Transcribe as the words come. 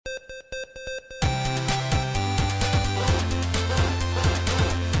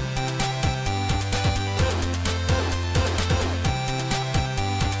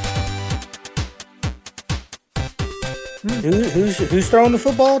Who's throwing the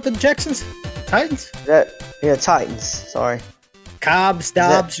football to the Texans? Titans? Titans. Sorry.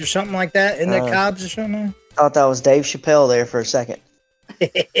 Dobbs, or something like that. Isn't it Cobbs or something? Thought that was Dave Chappelle there for a second.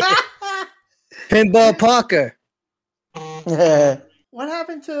 Pinball Parker. What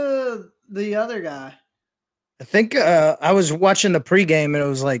happened to the other guy? I think I was watching the pregame and it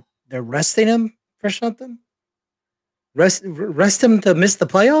was like they're resting him for something. Rest him to miss the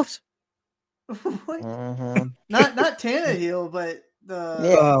playoffs? Mm-hmm. Not Tannehill, but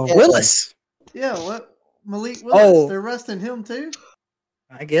Willis. Yeah, what Malik Willis? They're resting him too.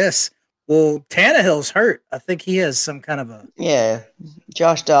 I guess. Well, Tannehill's hurt. I think he has some kind of a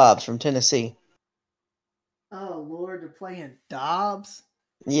Josh Dobbs from Tennessee. Oh Lord, they're playing Dobbs.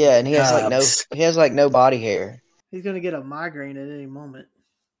 Yeah, and he has no body hair. He's gonna get a migraine at any moment.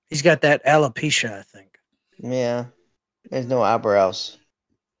 He's got that alopecia, I think. Yeah, there's no eyebrows.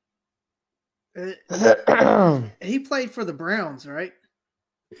 He played for the Browns, right?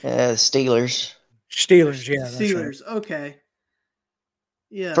 Steelers. Steelers, yeah. Steelers, right. Okay.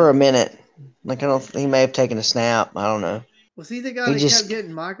 Yeah. For a minute. He may have taken a snap. I don't know. Was he the guy that kept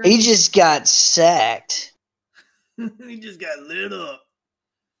getting migraines? He just got sacked. He just got lit up.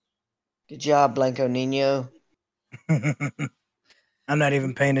 Good job, Blanco Nino. I'm not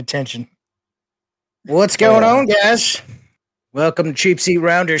even paying attention. What's going on, guys? Welcome to Cheap Seat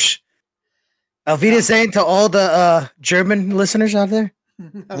Rounders. Auf Wiedersehen to all the German listeners out there.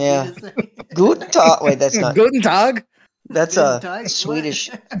 Yeah. Guten Tag. Wait, that's not. Guten Tag. That's Swedish.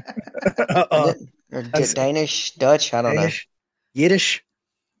 Or Danish, Dutch, I don't know. Yiddish.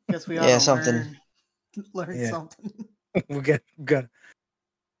 Guess we all something. Learn something. we got.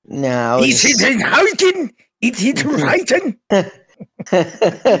 No. It's writing. I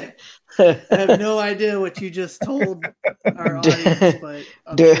have no idea what you just told our audience, but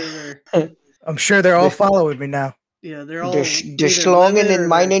I'm sure they're all following me now. Yeah, they're all Der Schlangen in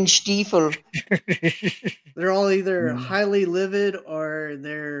meinen Stiefel. They're all either highly livid or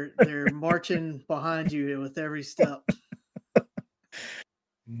they're marching behind you with every step.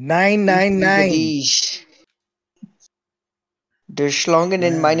 999. Der Schlangen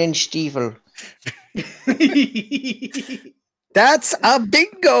in meinen Stiefel. That's a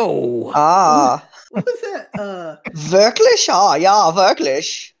bingo. Ah. What was that? Wirklich? Ah, ja,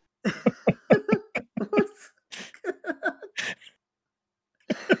 wirklich.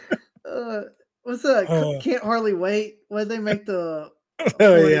 What's that? Can't hardly wait. What did they make the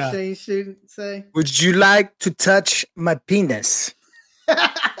exchange student say? Would you like to touch my penis?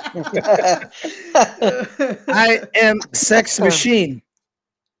 I am sex machine.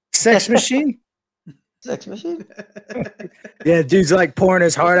 Sex machine? Sex machine? Yeah, dude's like pouring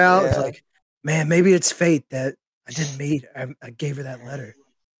his heart out. It's like, man, maybe it's fate that I didn't meet. I gave her that letter.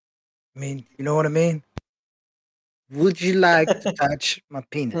 I mean, you know what I mean? Would you like to touch my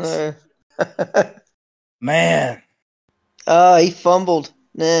penis? Man. He fumbled.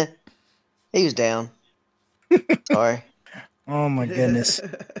 Nah. He was down. Sorry. Oh, my goodness.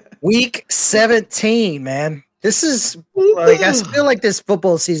 Week 17, man. This is, like, I feel like this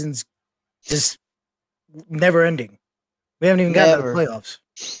football season's just never ending. We haven't even gotten to the playoffs.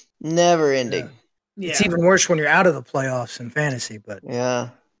 Never ending. Yeah. It's even worse when you're out of the playoffs in fantasy, but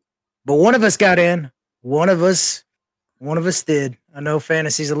But one of us got in. One of us did. I know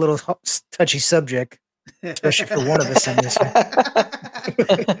fantasy's a little touchy subject, especially for one of us in this one.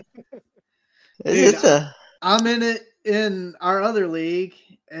 Dude, I'm in it in our other league,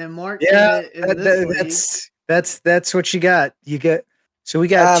 and Mark's in it in this league. That's what you got. We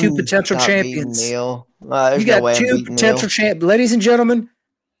got two potential champions. You got two potential champions. Ladies and gentlemen,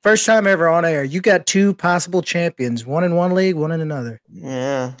 first time ever on air. You got two possible champions. One in one league, one in another.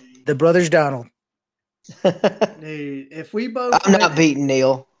 Yeah. The brothers Donald. Dude, if we both I'm not beating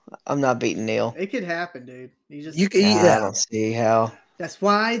Neil. It could happen, dude. I don't see how. That's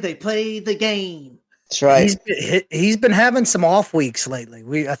why they play the game. That's right. He's been having some off weeks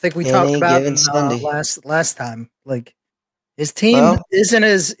lately. I think we talked about it last time. Like his team isn't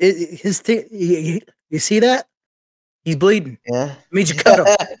as his team. You see that? He's bleeding. Yeah, it means you cut him.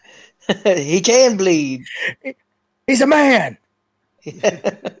 He can bleed. He's a man.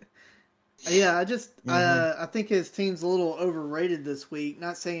 Yeah, I think his team's a little overrated this week.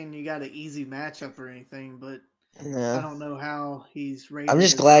 Not saying you got an easy matchup or anything, but I don't know how he's rated. I'm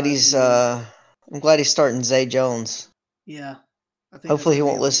just glad I'm glad he's starting Zay Jones. Yeah. Hopefully he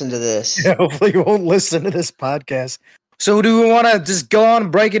won't listen to this. Yeah, hopefully he won't listen to this podcast. So do we want to just go on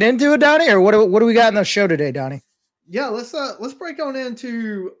and break it into it, Donnie? Or what do we got in the show today, Donnie? Yeah, let's break on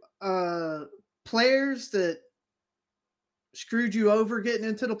into players that screwed you over getting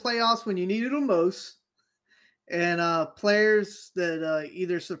into the playoffs when you needed them most, And players that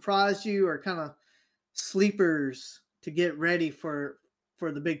either surprised you or kind of sleepers to get ready for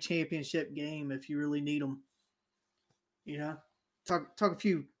the big championship game if you really need them. Talk a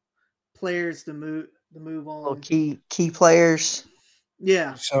few players to move on. Key players.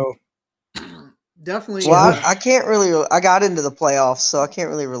 Yeah. So definitely. Well, I can't really. I got into the playoffs, so I can't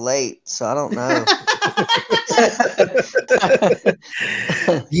really relate. So I don't know.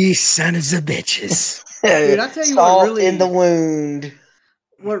 You sons of bitches. Dude, I tell you what really in the wound.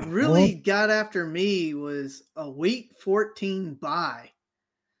 What really got after me was a week 14 bye.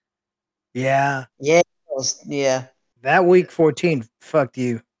 Yeah. Yeah. That week 14 fucked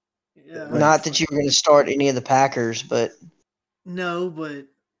you. Yeah. Not that you were going to start any of the Packers, but no, but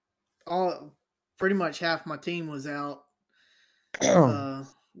pretty much half my team was out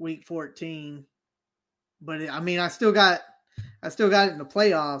week 14. But I still got it in the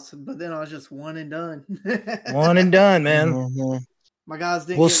playoffs, but then I was just one and done. One and done, man. Mm-hmm. My guys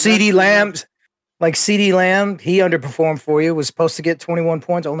didn't. Well, CeeDee Lamb, CeeDee Lamb, he underperformed for you. Was supposed to get 21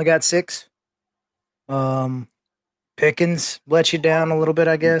 points, only got 6. Pickens let you down a little bit,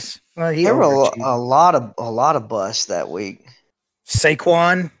 I guess. There were a lot of busts that week.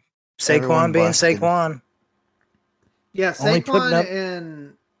 Saquon being Saquon. Yeah, Saquon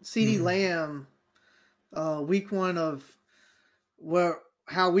and CeeDee Lamb. Week 1 of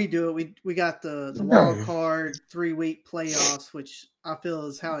how we do it. We got the wild card 3-week playoffs, which I feel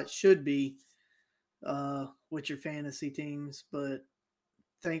is how it should be with your fantasy teams. But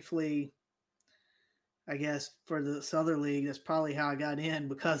thankfully, I guess for this other league, that's probably how I got in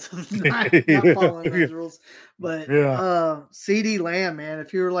because of not following those rules. But CeeDee Lamb, man,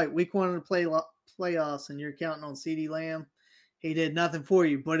 if you were like week 1 of the playoffs and you're counting on CeeDee Lamb, he did nothing for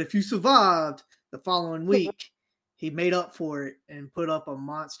you. But if you survived the following week, he made up for it and put up a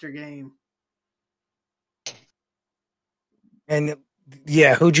monster game. And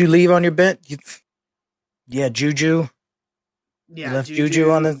who'd you leave on your bench? Juju. Yeah, you left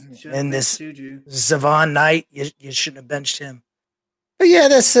Juju on and this Zavon Knight. You shouldn't have benched him. But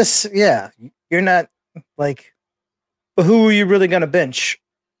that's just you're not like. But who are you really going to bench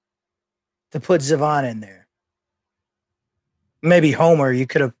to put Zavon in there? Maybe Homer. You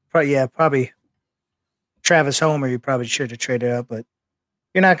could have probably Travis Homer. You probably should have traded up, but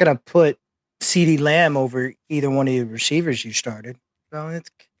you're not going to put CeeDee Lamb over either one of your receivers you started. So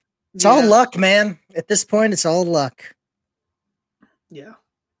it's all luck, man. At this point, it's all luck. Yeah.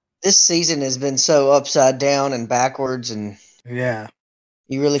 This season has been so upside down and backwards, and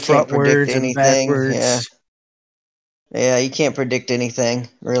you really can't predict anything. Yeah, you can't predict anything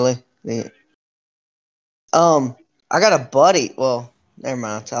really. I got a buddy. Well, never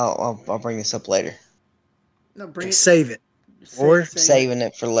mind. I'll bring this up later. No, save it. Saving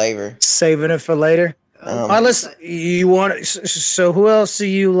it for later. Saving it for later. You want? So who else do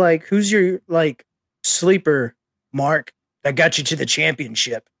you like? Who's your sleeper, Mark, that got you to the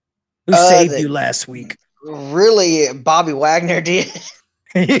championship? Who saved you last week? Really, Bobby Wagner did.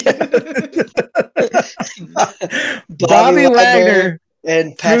 Bobby Wagner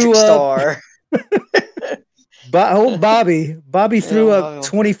and Patrick Starr. Bobby threw up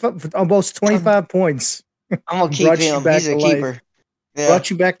 25, almost 25 points. I'm gonna keep him. He's a keeper. Yeah. Brought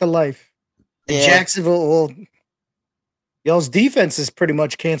you back to life. Yeah. Jacksonville, y'all's defenses pretty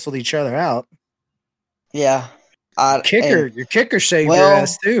much canceled each other out. Yeah. Your kicker saved your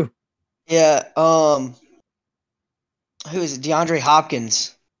ass too. Yeah. Who is it? DeAndre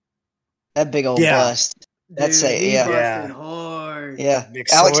Hopkins. That big old bust. That's he busted hard. Yeah.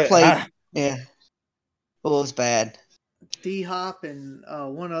 Alex played. Yeah. Well, it was bad. D-Hop and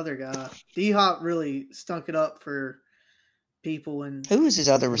one other guy. D-Hop really stunk it up for people. And who was his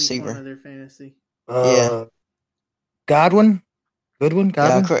other receiver? One of their fantasy. Godwin. Godwin.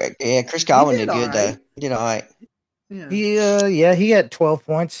 Yeah, Chris Godwin did good though. He did all right. Yeah. He had 12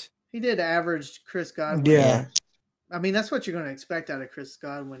 points. He did average Chris Godwin. Yeah. I mean, that's what you're going to expect out of Chris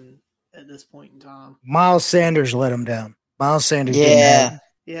Godwin at this point in time. Miles Sanders let him down. Miles Sanders didn't.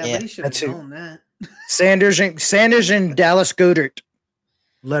 Yeah, but he should have known that. Sanders and Dallas Goedert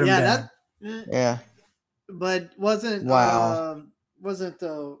let him down. But wasn't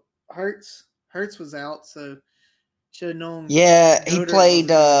Hurts? Hurts was out, so should have known. Yeah, he played.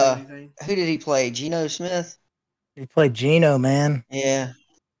 Who did he play? Geno Smith. He played Geno, man. Yeah,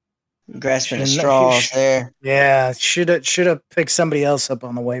 grasping at straws there. Yeah, should have picked somebody else up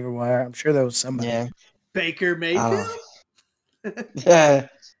on the waiver wire. I'm sure there was somebody. Yeah, Baker Mayfield. Yeah.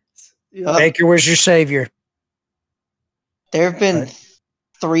 Baker was your savior. There have been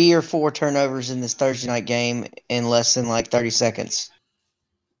 3 or 4 turnovers in this Thursday night game in less than 30 seconds.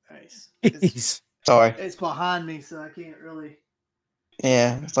 Nice. Sorry. It's behind me, so I can't really.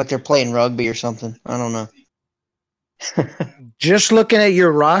 Yeah, it's like they're playing rugby or something. I don't know. Just looking at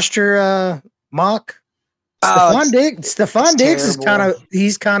your roster, Mock. Stefon Diggs is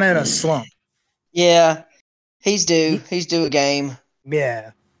he's kind of in a slump. Yeah, he's due. He's due a game.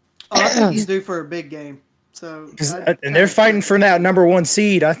 Yeah. I think he's due for a big game. So and they're fighting for that number 1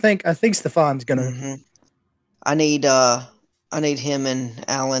 seed. I think Stefon's gonna. Mm-hmm. I need him and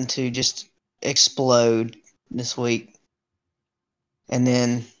Allen to just explode this week, and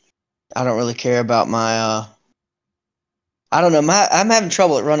then I don't really care about my. I don't know. I'm having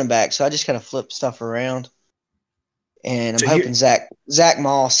trouble at running back, so I just kind of flip stuff around, and I'm hoping Zach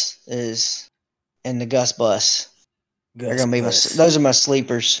Moss is and the Gus Bus. They're gonna be those are my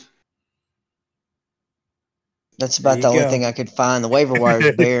sleepers. That's about the only thing I could find. The waiver wire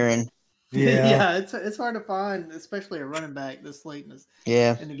is barren. Yeah, it's hard to find, especially a running back this late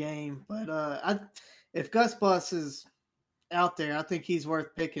in the game. But if Gus Bus is out there, I think he's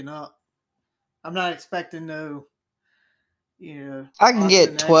worth picking up. I'm not expecting I can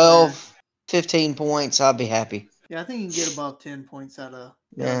get 12, 15 points. I'll be happy. Yeah, I think you can get above 10 points out of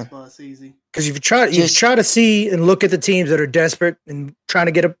Gus Bus easy. Because you try to see and look at the teams that are desperate and trying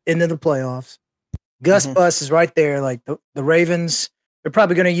to get up into the playoffs. Gus Bus is right there. Like the Ravens, they're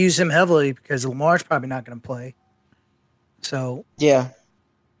probably going to use him heavily because Lamar's probably not going to play. So yeah,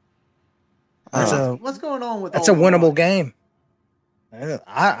 what's going on with that's a winnable game. I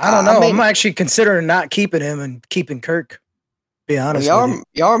don't know. I'm actually considering not keeping him and keeping Kirk. Be honest, y'all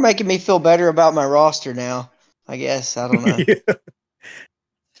are making me feel better about my roster now. I guess I don't know.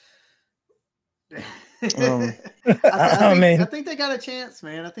 I think they got a chance,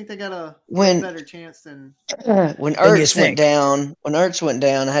 man. I think they got a better chance than when Ertz went down. When Ertz went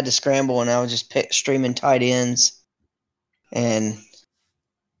down, I had to scramble, and I was just streaming tight ends, and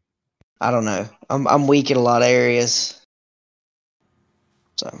I don't know. I'm weak in a lot of areas,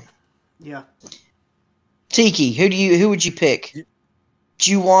 so yeah. Tiki, who would you pick?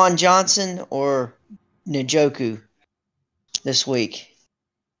 Juwan Johnson or Njoku this week?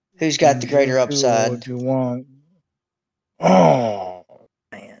 Who's got the greater upside? Oh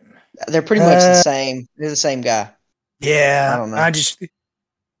man, they're pretty much the same. They're the same guy. Yeah, I don't know.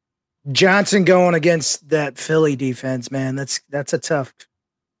 Johnson going against that Philly defense, man. That's a tough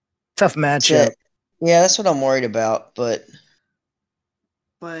matchup. Yeah, that's what I'm worried about. But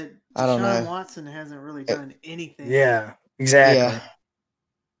I don't know. Watson hasn't really done anything. Yeah, exactly. Yeah.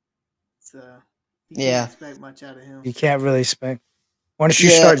 So you can't expect much out of him. You can't really expect. Why don't you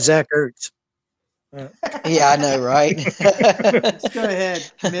start Zach Ertz? Yeah, I know, right? Just go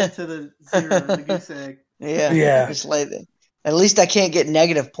ahead, commit to the 0, the goose egg. Yeah. Just at least I can't get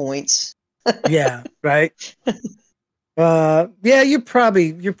negative points. Yeah, right. You're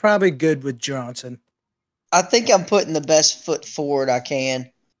probably good with Johnson. I think I'm putting the best foot forward I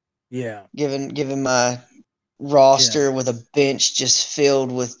can. Yeah. Given my roster with a bench just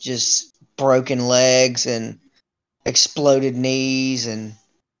filled with just broken legs and exploded knees and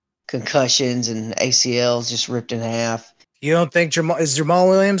concussions and ACLs just ripped in half. You don't think Jamal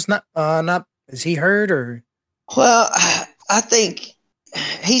Williams not is he hurt or? Well, I think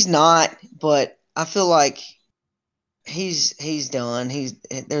he's not, but I feel like he's done. He's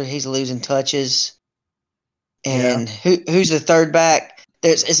losing touches. And who's the third back?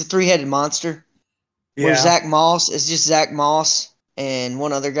 It's a 3-headed monster. Yeah. Where Zach Moss is just Zach Moss and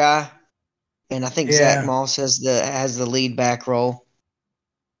one other guy. And I think Zach Moss has the lead back role.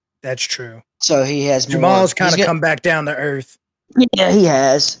 That's true. So he has Jamal's kind of come back down to earth. Yeah, he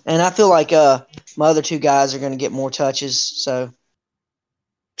has. And I feel like my other two guys are going to get more touches. So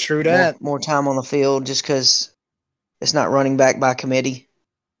true that. More time on the field just because it's not running back by committee.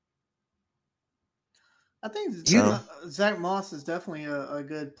 I think Zach Moss is definitely a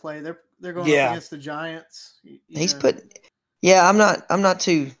good play. They're going up against the Giants. I'm not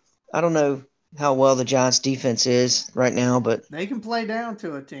too. I don't know how well the Giants defense is right now, but they can play down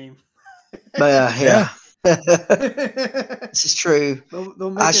to a team. But this is true.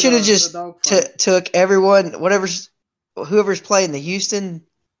 I should have just took everyone, whoever's playing the Houston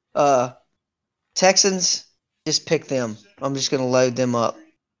Texans. Just pick them. I'm just going to load them up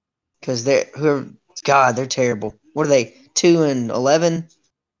because they're terrible. What are they? 2-11,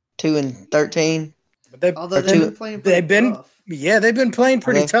 2-13. Although they've been tough. Yeah, they've been playing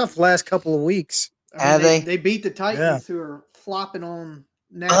pretty tough last couple of weeks. They beat the Titans, who are flopping on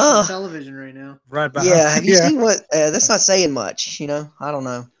national television right now. Right behind. Yeah, have you seen what? That's not saying much, I don't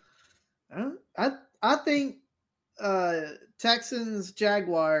know. I think Texans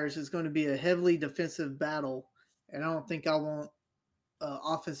Jaguars is going to be a heavily defensive battle, and I don't think I want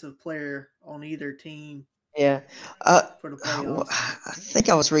offensive player on either team. Yeah. For the playoffs. I think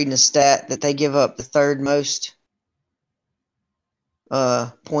I was reading a stat that they give up the third most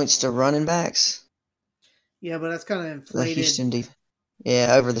points to running backs. Yeah, but that's kind of inflated. The Houston defense.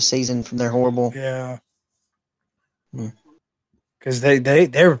 Yeah, over the season from their horrible. Yeah. Because they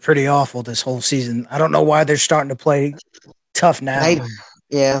were pretty awful this whole season. I don't know why they're starting to play tough now.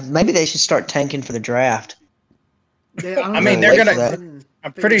 Maybe they should start tanking for the draft. Yeah, I mean, they're gonna.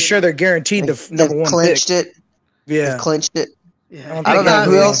 I'm pretty sure they're guaranteed the number one clinched pick. It. Yeah, they've clinched it. Yeah. I don't know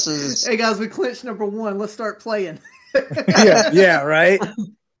who else is. Hey guys, we clinched number one. Let's start playing. yeah, right.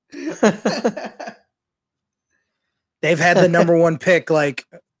 They've had the number one pick like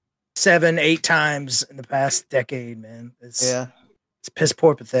 7-8 times in the past decade, man. It's piss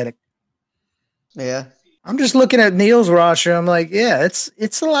poor pathetic. Yeah. I'm just looking at Neil's roster. I'm like, yeah,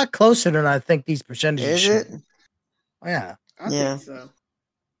 it's a lot closer than I think these percentages. Is it? Yeah. I think so.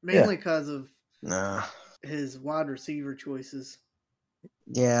 Mainly because of his wide receiver choices.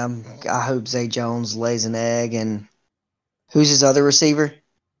 Yeah, I hope Zay Jones lays an egg. And who's his other receiver?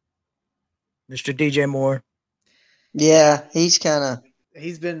 Mr. DJ Moore. Yeah, he's kind of.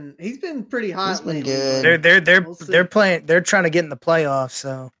 He's been pretty hot. He's been lately. good. They're playing. They're trying to get in the playoffs.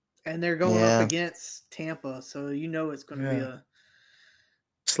 So. And they're going up against Tampa, so it's going to be a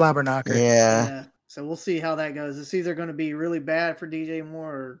slobber knocker. Yeah. So we'll see how that goes. It's either going to be really bad for DJ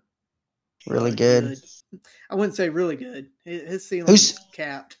Moore or really good. I wouldn't say really good. His ceiling's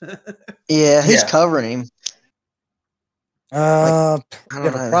capped. Who's covering him? I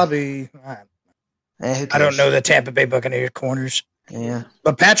don't know. Probably. I don't know the Tampa Bay Buccaneers corners. Yeah,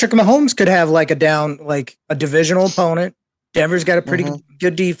 but Patrick Mahomes could have like a divisional opponent. Denver's got a pretty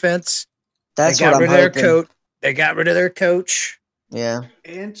good defense. That's what I'm hoping. They got rid of their coach. Yeah,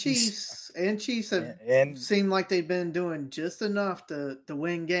 and Chiefs have seemed like they've been doing just enough to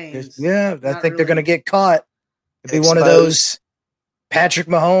win games. Yeah, I think they're going to get caught. It'd be one of those. Patrick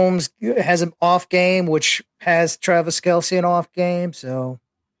Mahomes has an off game, which has Travis Kelce an off game. So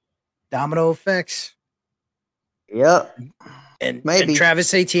domino effects. Yep. And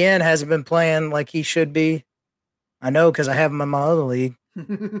Travis Etienne hasn't been playing like he should be. I know because I have him in my other league.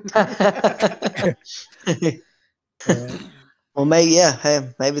 Well,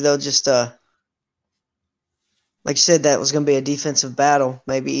 maybe they'll just like you said, that was going to be a defensive battle.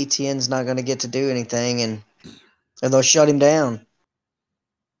 Maybe Etienne's not going to get to do anything, and they'll shut him down.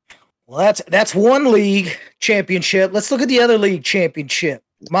 Well, that's one league championship. Let's look at the other league championship.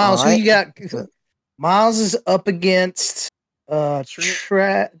 Miles, who you got? Miles is up against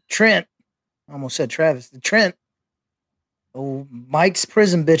Trent. I almost said Travis. Trent. Oh, Mike's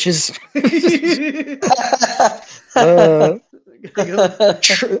prison bitches.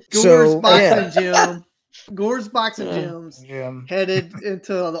 Gore's boxing gyms headed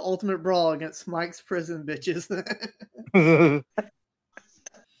into the ultimate brawl against Mike's prison bitches.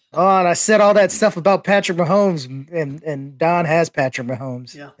 And I said all that stuff about Patrick Mahomes, and Don has Patrick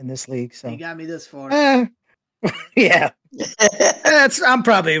Mahomes in this league. So he got me this far. Yeah, I'm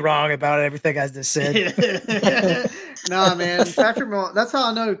probably wrong about everything I just said. Nah, man, Patrick Mahomes. That's how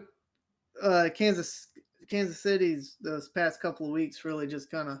I know Kansas City's those past couple of weeks really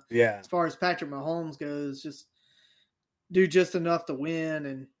just kind of as far as Patrick Mahomes goes, just do just enough to win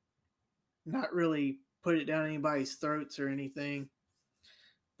and not really put it down anybody's throats or anything.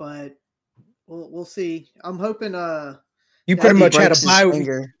 But we'll see. I'm hoping you pretty much had a bye week.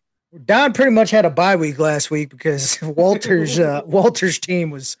 Don pretty much had a bye week last week because Walter's team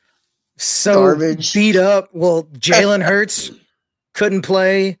was so garbage. Beat up. Well, Jalen Hurts couldn't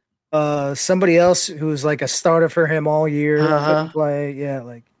play. Somebody else who was like a starter for him all year couldn't play. Yeah,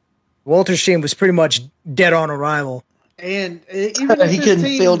 like Walter's team was pretty much dead on arrival. And even if he couldn't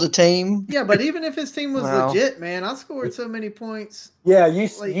field a team. Yeah, but even if his team was legit, man, I scored so many points. Yeah, you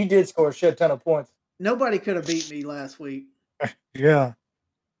did score a shit ton of points. Nobody could have beat me last week. Yeah.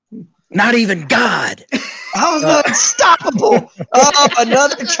 Not even God. I was unstoppable. Oh,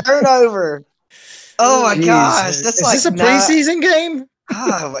 another turnover. Oh my gosh. That's Is this a preseason game?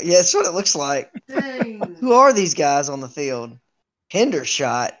 Oh, yeah, that's what it looks like. Dang. Who are these guys on the field?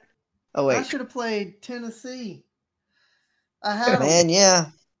 Hendershot. Oh, wait. I should have played Tennessee. I had them. Man, yeah.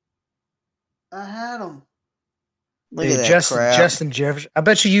 I had them. Look at that crap. Justin Jefferson. I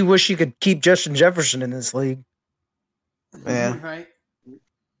bet you wish you could keep Justin Jefferson in this league. Yeah. Right.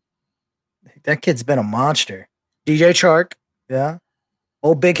 That kid's been a monster. DJ Chark. Yeah.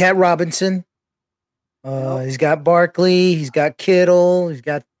 Old Big Hat Robinson. He's got Barkley. He's got Kittle. He's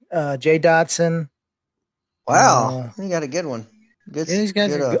got Jay Dotson. Wow. He got a good one. Good. Yeah, he's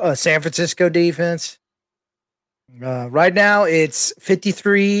got San Francisco defense. Right now, it's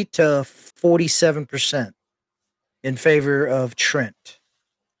 53 to 47% in favor of Trent.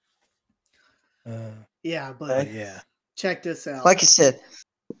 But check this out. Like you said,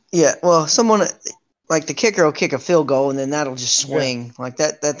 someone like the kicker will kick a field goal, and then that'll just swing. Yeah. Like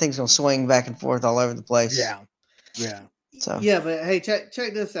that thing's gonna swing back and forth all over the place. Yeah. So but hey, check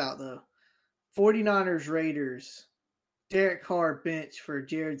this out though. 49ers Raiders. Derek Carr bench for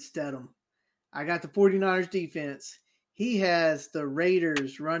Jared Stidham. I got the 49ers defense. He has the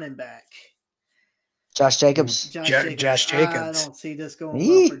Raiders running back. Josh Jacobs. Josh Jacobs. I don't see this going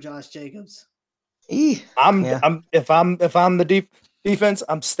well for Josh Jacobs. If I'm the defense,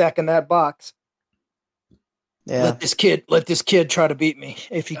 I'm stacking that box. Yeah. Let this kid try to beat me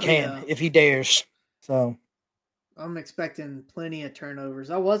if he can, if he dares. So I'm expecting plenty of turnovers.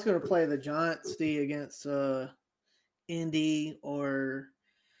 I was going to play the Giants against Indy or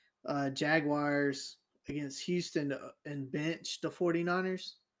Jaguars against Houston and bench the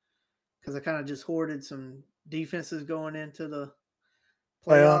 49ers because I kind of just hoarded some defenses going into the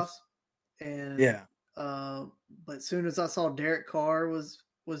playoffs. And but as soon as I saw Derek Carr was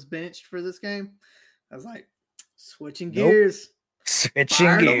benched for this game, I was like, switching gears.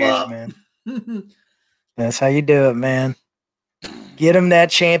 Switching gears, man. That's how you do it, man. Get him that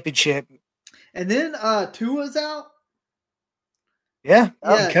championship. And then Tua's out. Yeah,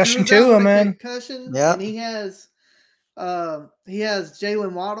 concussion Tua, man. Concussion. Yeah. And he has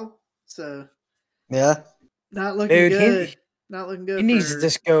Jalen Waddle. So not looking good. Not looking good. He needs to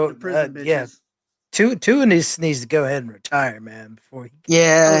just go. Tua needs to go ahead and retire, man. Before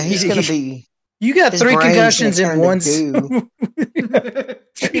he's gonna be. You got 3 concussions in one. 3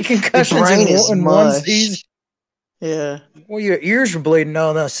 concussions in one season. Yeah. Well, your ears were bleeding.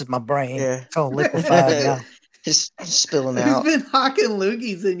 No, this is my brain. Yeah. It's all liquefied now. Just spilling out. He's been hocking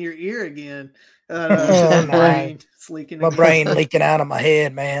loogies in your ear again. My brain leaking out of my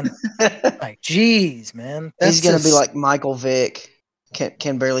head, man. Like, geez, man. He's gonna be like Michael Vick.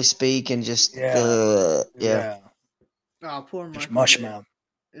 Can barely speak and just Oh, poor Michael. Mush mouth.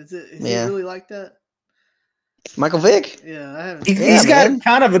 Is he really like that? Michael Vick? Yeah, I haven't. He's got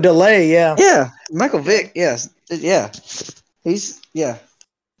kind of a delay, yeah. Yeah, Michael Vick, yes. Yeah. He's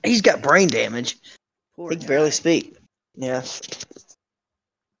got brain damage. He can barely speak. Yeah.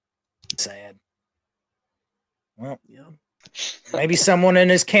 Sad. Well, maybe someone in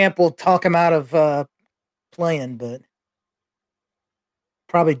his camp will talk him out of playing, but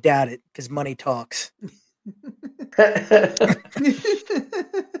probably doubt it because money talks.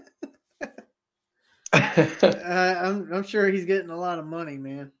 I'm sure he's getting a lot of money,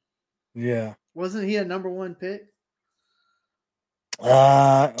 man. Yeah. Wasn't he a number 1 pick?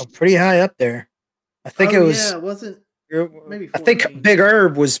 Pretty high up there. I think it was. Yeah, it wasn't. Maybe 14. I think Big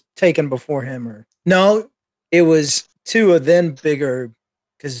Herb was taken before him, or no, it was Tua then Big Herb,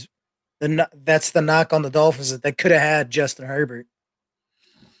 because that's the knock on the Dolphins that they could have had Justin Herbert,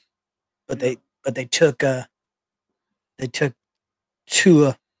 but they took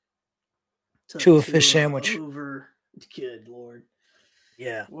Tua fish sandwich over. Good Lord.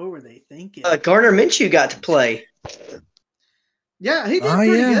 Yeah. What were they thinking? Gardner Minshew got to play. Yeah, he did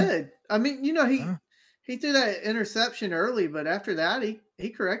pretty good. I mean, he threw that interception early, but after that, he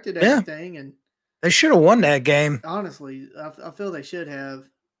corrected everything, and they should have won that game. Honestly, I feel they should have.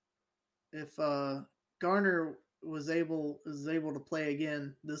 If Garner was able to play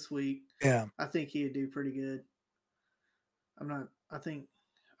again this week, I think he'd do pretty good. I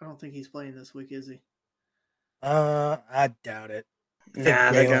don't think he's playing this week, is he? I doubt it.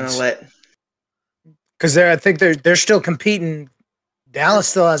 They're gonna let, because I think they're still competing. Dallas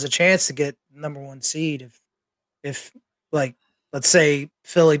still has a chance to get number 1 seed if like, let's say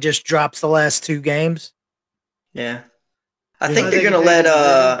Philly just drops the last 2 games. Yeah, I think they're gonna let.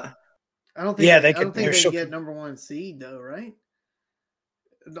 I don't think. Yeah, I don't think they get number 1 seed though, right?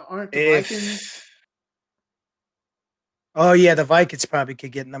 Aren't the Vikings? Oh yeah, the Vikings probably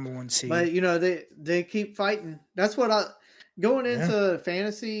could get number 1 seed. But they keep fighting. That's what going into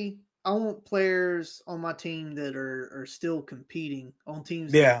fantasy. I want players on my team that are still competing on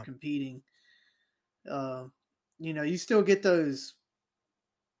teams that are competing. You still get those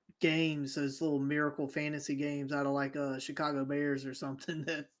games, those little miracle fantasy games out of like Chicago Bears or something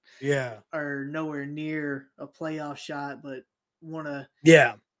that are nowhere near a playoff shot, but want to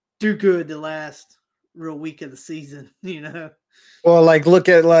do good the last real week of the season. Well, like look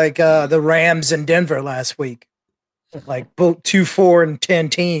at the Rams in Denver last week. Like both 2, 4, and 10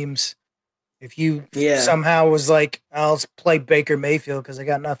 teams. If you somehow was like, I'll play Baker Mayfield because I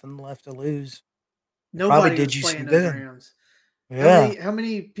got nothing left to lose. Nobody did you some good. Rams. Yeah. How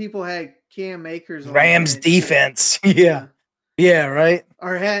many people had Cam Akers on Rams defense? Yeah. Yeah, right.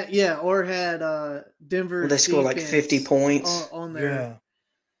 Or had Denver. Well, they scored like 50 points on their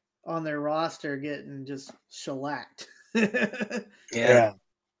roster, getting just shellacked. Yeah.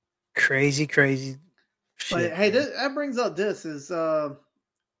 Crazy shit. But hey, that brings up this is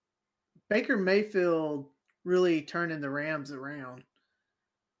Baker Mayfield really turning the Rams around.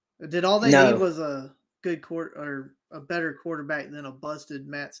 Did all they need was a good or a better quarterback than a busted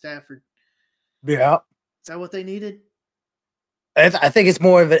Matt Stafford? Yeah. Is that what they needed? I think it's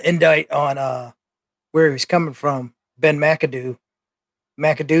more of an indict on where he's coming from. Ben McAdoo.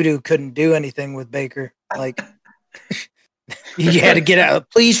 McAdoo couldn't do anything with Baker. Like, you had to get out.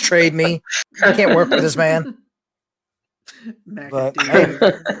 Please trade me. I can't work with this man. But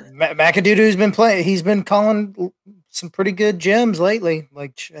McAdoo's been playing. He's been calling some pretty good gems lately.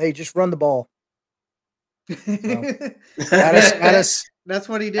 Like, hey, just run the ball. So, that's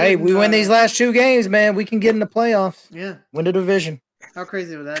what he did. Hey, we win these last 2 games, man. We can get in the playoffs. Yeah, win the division. How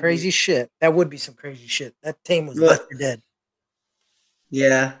crazy would that? Crazy be? Shit. That would be some crazy shit. That team was left for dead.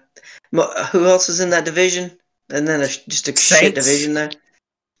 Yeah. Who else is in that division? And then just a shit division there.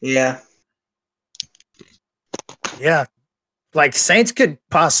 Yeah. Yeah. Like Saints could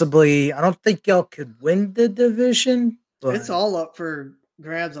possibly. I don't think y'all could win the division. But it's all up for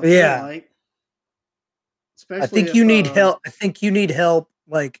grabs. I feel like. Especially I think you need help. I think you need help.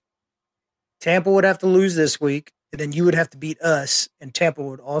 Like Tampa would have to lose this week, and then you would have to beat us, and Tampa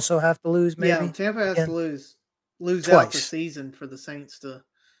would also have to lose. Maybe Tampa has to lose twice out the season for the Saints to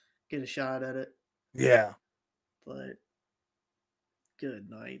get a shot at it. Yeah, but good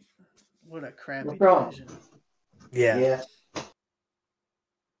night. What a crappy division. Yeah.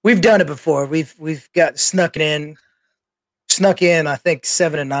 We've done it before. We've got snuck in. I think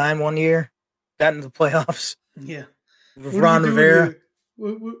 7-9 one year. Got into the playoffs. Yeah. With Ron Rivera.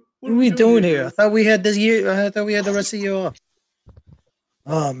 What are we doing here? I thought we had this year. I thought we had the rest of the year off.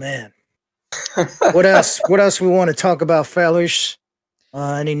 Oh man. What else? What else we want to talk about, fellas?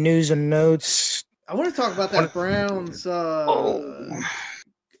 Any news and notes? I want to talk about that Browns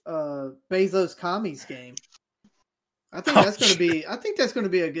Bezos Commies game. I think that's going to be. I think that's going to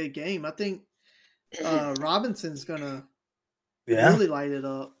be a good game. I think Robinson's going to really light it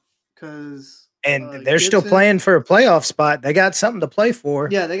up because. And they're Gibson, still playing for a playoff spot. They got something to play for.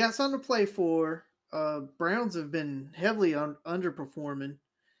 Yeah, they got something to play for. Browns have been heavily underperforming.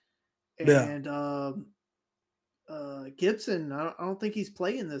 And Gibson, I don't think he's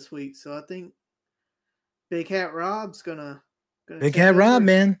playing this week. So I think Big Hat Rob's gonna Big Hat Rob,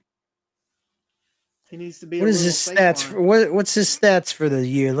 man. He needs to be. What is his stats? What's his stats for the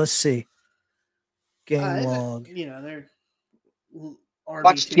year? Let's see. Game log. You know, they're.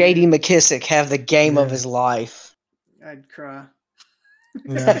 Watch J.D. McKissick have the game of his life. I'd cry.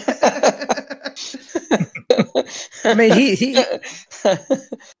 Yeah. I mean, he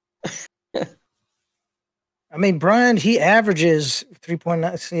I mean, Brian, he averages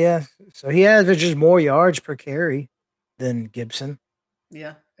 3.9. Yeah, so he averages more yards per carry than Gibson.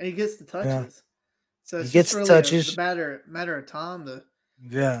 Yeah, and he gets the touches. Yeah. So it's he gets really touches. A matter of time to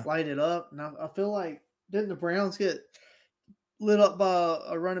light it up. And I feel like didn't the Browns get lit up by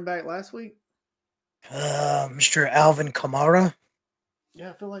a running back last week? Mr. Alvin Kamara. Yeah,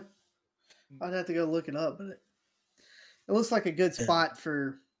 I feel like I'd have to go look it up, but it looks like a good spot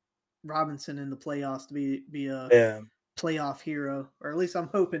for Robinson in the playoffs to be a playoff hero, or at least I'm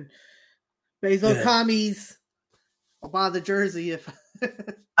hoping. Bezos Commies, I'll buy the jersey if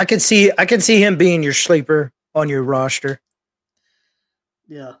I can see him being your sleeper on your roster.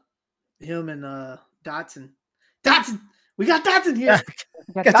 Yeah, him and Dotson. We got Dotson here.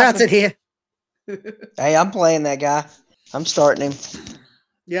 Got Dotson here. Hey, I'm playing that guy. I'm starting him.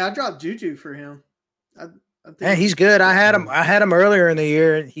 Yeah, I dropped Juju for him. I think he's good. I had him earlier in the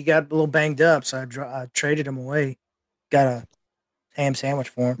year. He got a little banged up, so I traded him away. Got a ham sandwich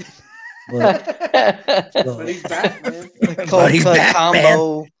for him. But he's back, man. But he's back,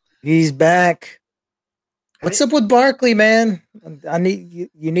 combo. Man. He's back. What's up with Barkley, man? I need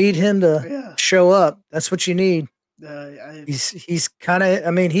you need him to show up. That's what you need. He's kind of.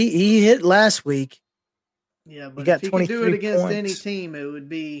 I mean, he hit last week. Yeah, but if he could do it against any team, it would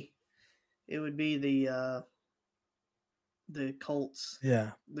be the Colts.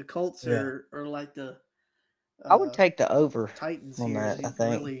 Yeah, the Colts are like the. I would take the over Titans on here. that. I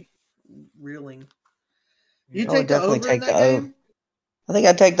think really reeling. You take the over in that game? I think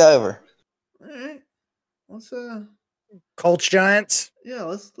I'd take the over. All right. Let's Colts Giants. Yeah,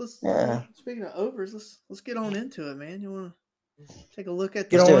 let's speaking of overs, let's get on into it, man. You want to take a look at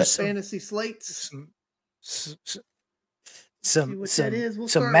the fantasy slates? some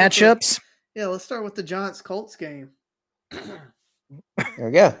matchups. Let's start with the Giants Colts game. There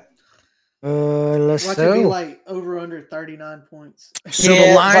we go. Watch it be like over under 39 points. So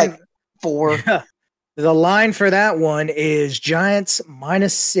the line, like 4. The line for that one is Giants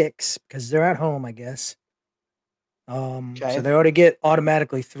 -6 because they're at home, I guess. So they already get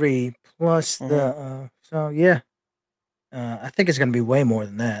automatically 3 plus the. I think it's going to be way more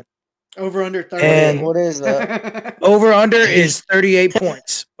than that. Over under 30. And what is that? Over under is 38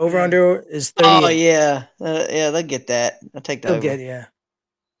 points. Over under is 38. Oh yeah, they'll get that. I'll take that. They'll get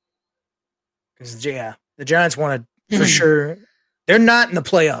because the Giants want to for sure. They're not in the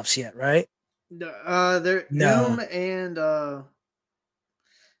playoffs yet, right? They're them and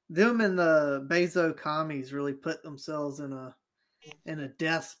the Bezo commies really put themselves in a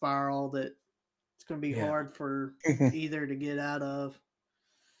death spiral that it's going to be hard for either to get out of.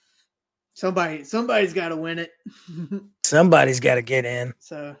 Somebody's got to win it. Somebody's got to get in.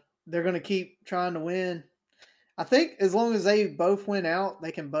 So they're going to keep trying to win. I think as long as they both win out,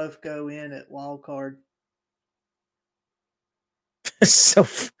 they can both go in at wild card. So,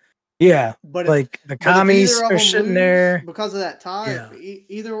 yeah, but like the commies are sitting there because of that tie. Yeah. If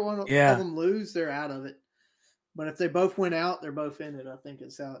either one of them lose, they're out of it. But if they both win out, they're both in it. I think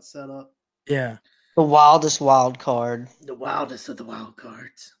it's how it's set up. Yeah, the wildest wild card. The wildest of the wild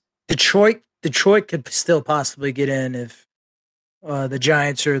cards. Detroit could still possibly get in if the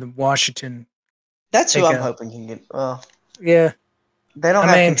Giants or the Washington. That's who I'm hoping can get. Well, yeah, they don't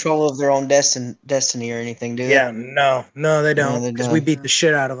have control of their own destiny or anything, do they? Yeah, no, they don't. Because we beat the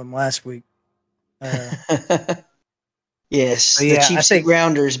shit out of them last week. Yes, the Chiefs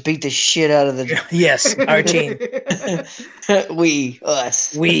Grounders beat the shit out of the. Yes, our team.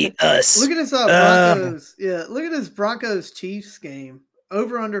 us. Look at this Broncos. Look at this Broncos Chiefs game.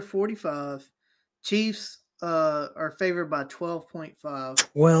 Over under 45. Chiefs are favored by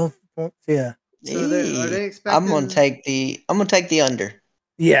 12.5. 12. Yeah. So are they expecting? I'm gonna take the under.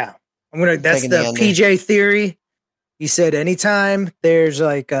 Yeah, that's the PJ theory. He said anytime there's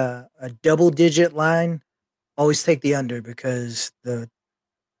like a double-digit line, always take the under because the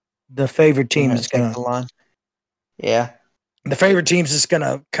favored team is gonna. The line. Yeah. The favorite team's just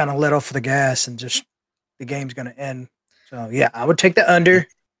gonna kind of let off the gas and just the game's gonna end. So yeah, I would take the under.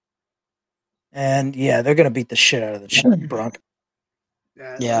 And yeah, they're gonna beat the shit out of the Broncos.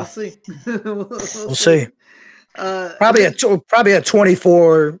 Yeah, we'll see. we'll see. Probably a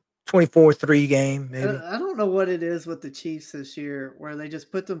 24-3 game. Maybe. I don't know what it is with the Chiefs this year, where they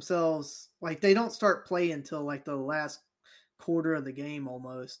just put themselves like they don't start playing until like the last quarter of the game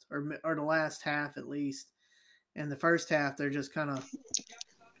almost, or the last half at least. And the first half, they're just kind of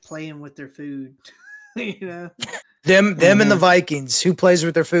playing with their food, you know. Them and the Vikings. Who plays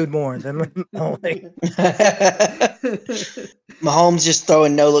with their food more? Mahomes just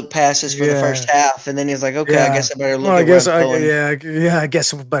throwing no-look passes for the first half, and then he's like, "Okay, I guess I better look." I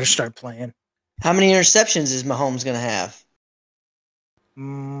guess we better start playing. How many interceptions is Mahomes going to have?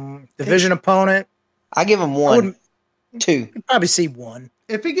 Division opponent. I give him 1, 2. You'd probably see 1.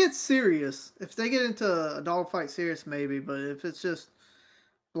 If it gets serious, if they get into a dogfight serious, maybe. But if it's just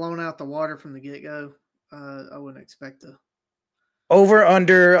blown out the water from the get-go. I wouldn't expect to. Over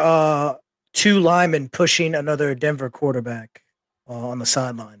under 2 linemen pushing another Denver quarterback on the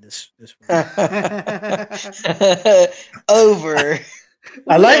sideline this week. Over.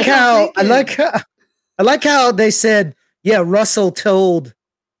 I like how they said, yeah, Russell told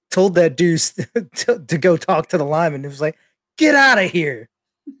that dude to go talk to the lineman. It was like, get out of here.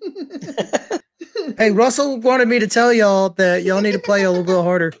 Hey, Russell wanted me to tell y'all that y'all need to play a little bit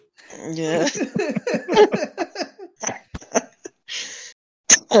harder. Yeah.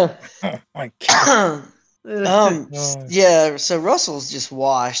 Oh my God. Yeah, so Russell's just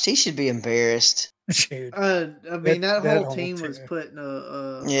washed. He should be embarrassed. Dude, that whole team was put in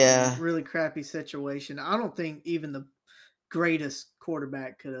a really crappy situation. I don't think even the greatest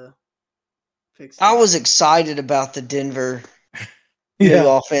quarterback could have fixed it. I was excited about the Denver new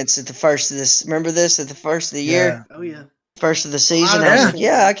offense at the first of this. Remember this at the first of the year? Oh yeah. First of the season. I was like,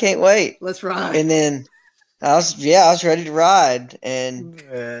 I can't wait. Let's ride. And then I was ready to ride, and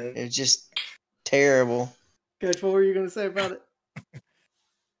it was just terrible. Coach, what were you going to say about it?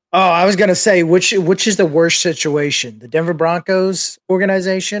 Oh, I was going to say which is the worst situation, the Denver Broncos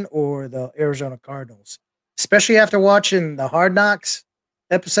organization or the Arizona Cardinals, especially after watching the Hard Knocks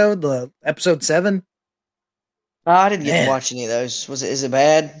episode, the episode 7. I didn't get to watch any of those. Is it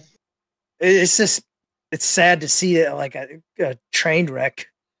bad? It's just. It's sad to see it like a train wreck.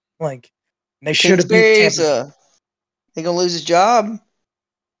 Like they should have been. He gonna lose his job.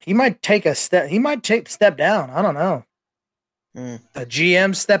 He might take a step. He might step down. I don't know. the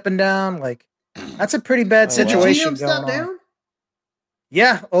GM stepping down, like that's a pretty bad situation going on.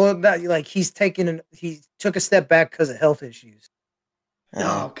 Yeah, like he took a step back because of health issues.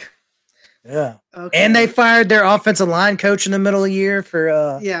 Oh, yeah. Okay. And they fired their offensive line coach in the middle of the year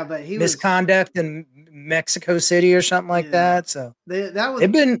for but he misconduct in Mexico City or something like that. So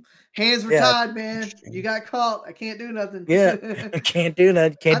hands were tied, man. You got caught. I can't do nothing. Yeah, can't do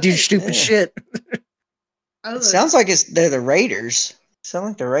nothing. Can't do stupid shit. It sounds like they're the Raiders. Sound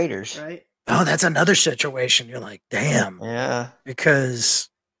like the Raiders, right? Oh, that's another situation. You're like, damn. Yeah. Because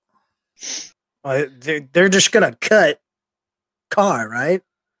they're just gonna cut Carr, right?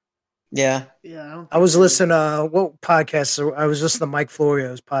 Yeah. Yeah. I was listening what podcast? I was listening to Mike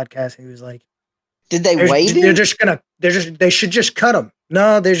Florio's podcast. And he was like, "Did they waive him? They should just cut him.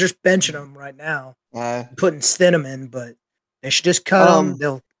 No, they're just benching him right now, putting Stidham in, but they should just cut him.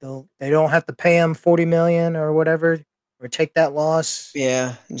 They don't have to pay him $40 million or whatever, or take that loss.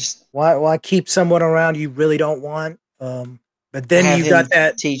 Yeah. Why keep someone around you really don't want? But then you got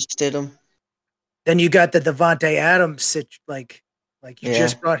that teach Stidham. Then you got the Devontae Adams like you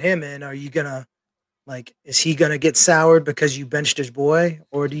just brought him in. Are you gonna is he gonna get soured because you benched his boy,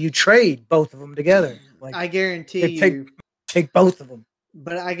 or do you trade both of them together? Like I guarantee you, take both of them.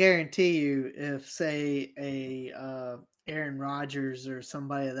 But I guarantee you, if say a Aaron Rodgers or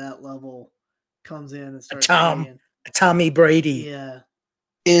somebody at that level comes in and starts Tommy Brady, yeah.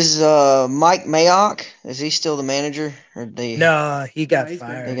 Is Mike Mayock? Is he still the manager? Or No, he got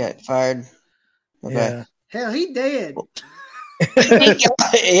fired. He got fired. Okay. Yeah. Hell, he dead.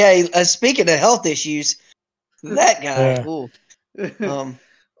 Yeah. Speaking of health issues, that guy. Yeah.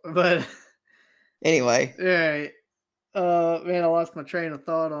 But anyway. All right. Man, I lost my train of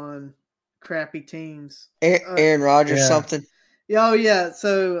thought on crappy teams. Aaron Rodgers something. Oh yeah.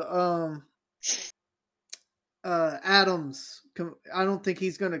 So Adams. I don't think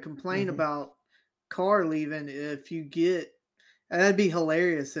he's going to complain about Carr leaving if you get. That'd be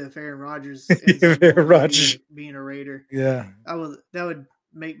hilarious if Aaron Rodgers being a Raider. Yeah, that would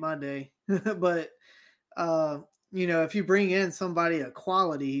make my day. But if you bring in somebody of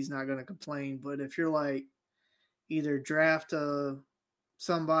quality, he's not going to complain. But if you're like either draft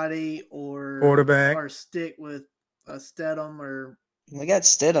somebody or quarterback or stick with a Stidham or we got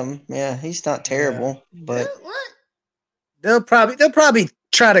Stidham. Yeah, he's not terrible, but what? They'll probably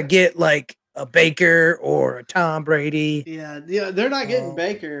try to get like a Baker or a Tom Brady. Yeah, they're not getting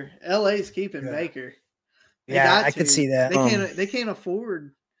Baker. LA's keeping Baker. I could see that. They can't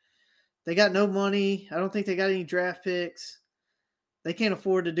afford. They got no money. I don't think they got any draft picks. They can't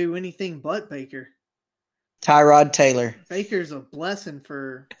afford to do anything but Baker. Tyrod Taylor. Baker's a blessing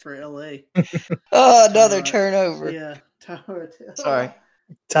for LA. Another turnover. Yeah, Tyrod Taylor. Sorry.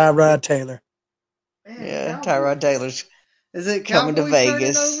 Tyrod Taylor. Man, yeah, Tyrod Taylor's is it coming to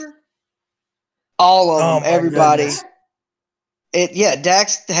Vegas. Over? All of them, everybody.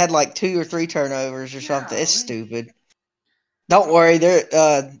 Dax had like 2 or 3 turnovers or something. It's stupid. Don't worry,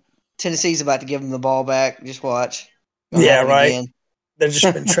 Tennessee's about to give them the ball back. Just watch. Yeah, right. Again. They've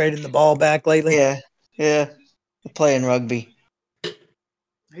just been trading the ball back lately. Yeah. They're playing rugby.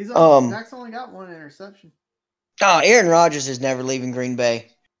 Dax only got 1 interception. Aaron Rodgers is never leaving Green Bay.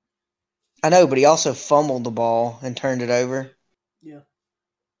 I know, but he also fumbled the ball and turned it over. Yeah.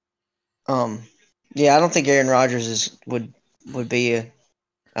 I don't think Aaron Rodgers would be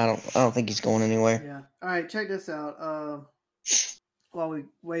I don't think he's going anywhere. Yeah. All right, check this out. While we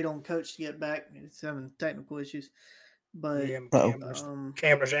wait on Coach to get back, he's having technical issues. But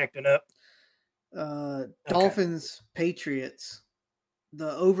camera's acting up. Dolphins Patriots.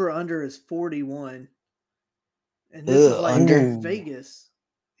 The over under is 41. And this is like under Vegas.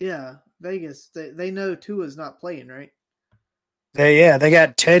 Yeah, Vegas. They know Tua's not playing, right? They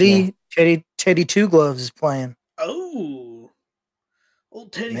got Teddy Two Gloves is playing. Oh,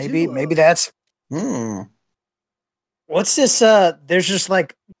 old Teddy. Maybe that's. What's this? There's just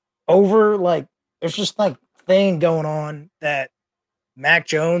like there's just like thing going on that Mac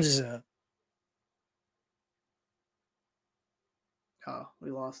Jones is a. Oh,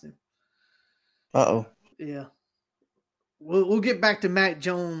 we lost him. Uh-oh. Yeah. We'll get back to Mac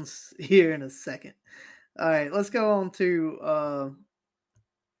Jones here in a second. All right, let's go on to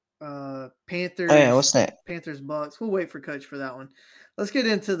Panthers. Oh, yeah, what's that? Panthers Bucks. We'll wait for Coach for that one. Let's get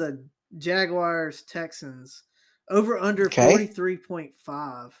into the Jaguars Texans. Over under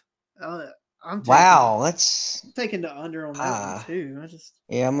 43.5. I'm taking the under on that one too.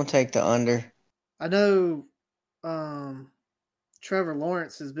 I'm gonna take the under. I know Trevor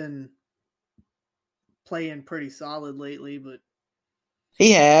Lawrence has been playing pretty solid lately, but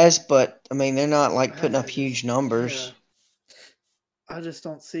he has. But I mean, they're not like putting up huge numbers. I just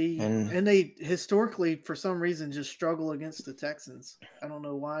don't see. And they historically, for some reason, just struggle against the Texans. I don't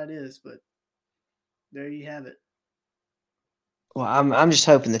know why it is, but there you have it. Well, I'm just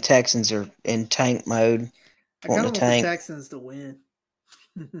hoping the Texans are in tank mode. I kind of want the Texans to win.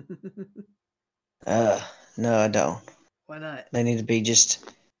 No, I don't. Why not? They need to be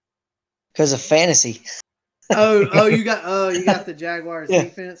just because of fantasy. You got the Jaguars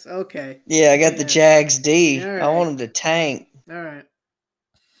defense. Okay. Yeah, I got the Jags D. Right. I want them to tank. All right.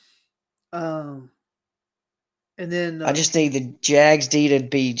 And then I just need the Jags D to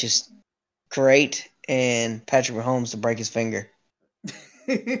be just great and Patrick Mahomes to break his finger.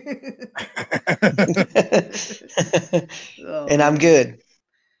 And I'm good.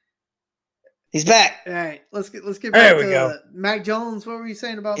 He's back. All right, let's get back to Mac Jones. What were you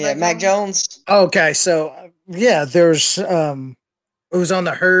saying about Mac Jones? Okay, so there's it was on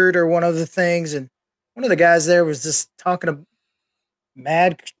the Herd or one of the things, and one of the guys there was just talking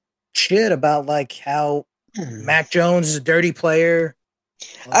mad shit about like how Mac Jones is a dirty player.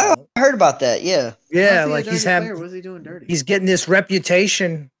 I heard about that. Yeah, like he's having. What is he doing dirty? He's getting this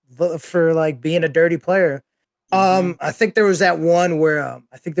reputation for like being a dirty player. I think there was that one where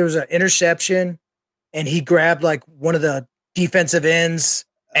I think there was an interception, and he grabbed like one of the defensive ends'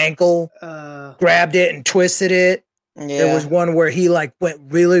 ankle, grabbed it and twisted it. Yeah. There was one where he like went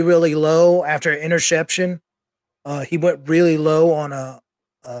really, really low after an interception. He went really low on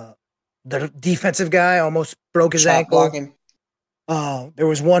the defensive guy, almost broke his ankle. Blocking. There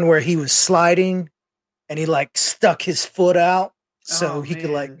was one where he was sliding, and he like stuck his foot out so he could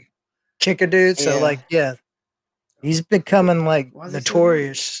like kick a dude. So he's becoming like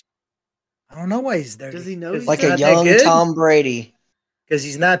notorious. I don't know why he's there. Does he know he's like a young Tom Brady? Because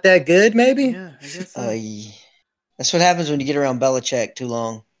he's not that good, maybe. Yeah, I guess so. That's what happens when you get around Belichick too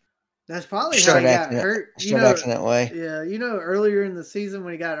long. That's probably how he got hurt. Start acting that way. Yeah, earlier in the season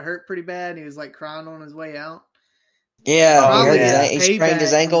when he got hurt pretty bad, and he was like crying on his way out. Yeah, he sprained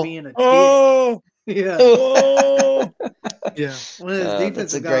his ankle. Oh, yeah. Oh. Yeah. One of his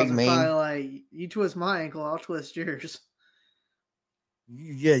defensive guys was probably like, "You twist my ankle, I'll twist yours."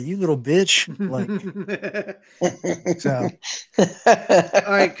 Yeah, you little bitch. Like, so.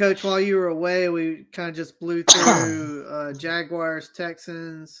 All right, Coach. While you were away, we kind of just blew through Jaguars,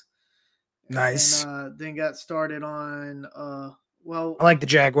 Texans. Nice. And then got started on. I like the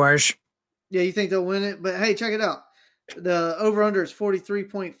Jaguars. Yeah, you think they'll win it? But hey, check it out. The over/under is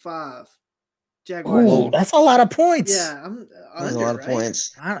 43.5. Jaguars. Oh, that's a lot of points. Yeah, that's a lot of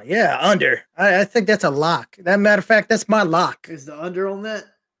points. Under. I think that's a lock. That matter of fact, that's my lock. Is the under on that?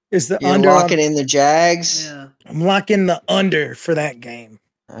 Is the You're under locking in the Jags? Yeah, I'm locking the under for that game.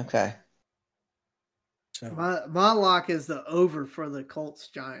 Okay. So my lock is the over for the Colts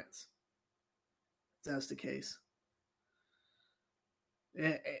Giants. If that's the case.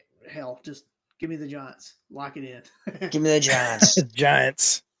 Hell, just give me the Giants. Lock it in. Give me the Giants.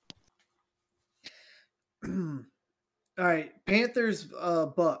 Giants. All right, Panthers,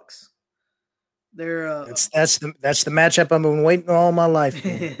 Bucks. They're that's the matchup I've been waiting all my life for.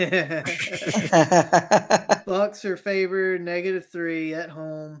 Bucks are favored -3 at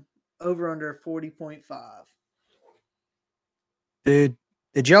home. Over under 40.5. Dude,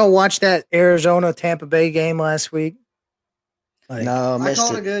 did y'all watch that Arizona Tampa Bay game last week? Like, no, I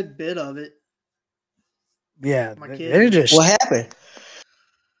caught a good bit of it. Yeah, they're just. What happened?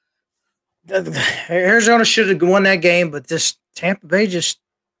 Arizona should have won that game, but this Tampa Bay just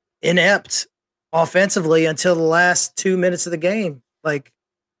inept offensively until the last 2 minutes of the game. Like,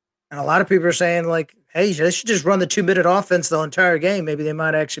 and a lot of people are saying, like, hey, they should just run the 2-minute offense the entire game. Maybe they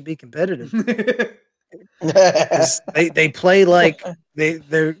might actually be competitive. they play like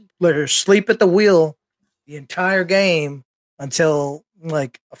they're asleep at the wheel the entire game until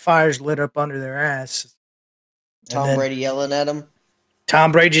like a fire's lit up under their ass. Tom Brady yelling at him.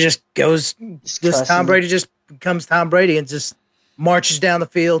 Tom Brady just goes. Tom Brady just becomes Tom Brady and just marches down the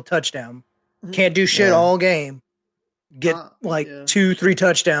field, touchdown. Can't do shit all game. Get 2-3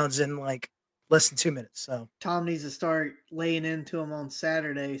 touchdowns in like less than 2 minutes. So Tom needs to start laying into him on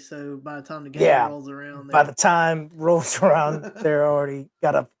Saturday. So by the time the game rolls around, by the time rolls around, they're already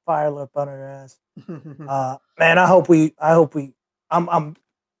got a fire lit up on their ass. Man, I hope we. I'm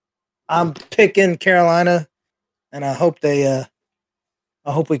picking Carolina, and I hope they.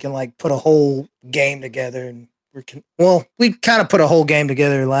 I hope we can like put a whole game together, and we kind of put a whole game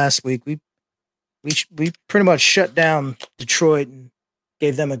together last week. We pretty much shut down Detroit and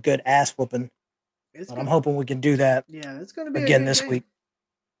gave them a good ass whooping. But I'm hoping we can do that. Yeah, it's going to be again this week.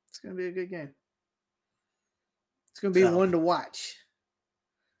 It's going to be a good game. It's going to be one to watch.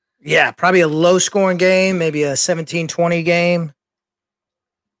 Yeah, probably a low scoring game, maybe a 17-20 game.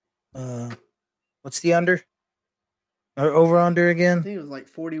 What's the under? Or over under again? I think it was like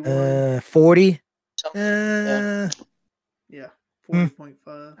 41. 40. Yeah,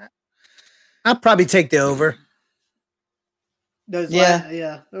 40.5. I'll probably take the over.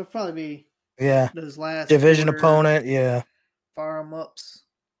 There'll probably be those last division opponent. Yeah, fire them ups.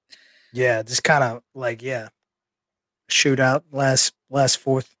 Yeah, just kind of like shootout last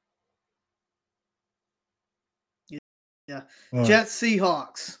fourth. Yeah, Jets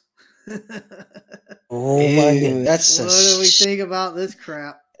Seahawks. Oh my goodness! What do we think about this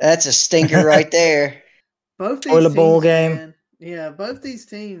crap? That's a stinker right there. Both these teams, bowl game. Man, yeah, both these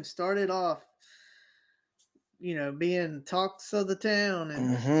teams started off, being talks of the town,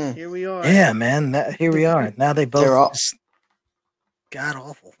 and here we are. Yeah, man, here we are. Now they both god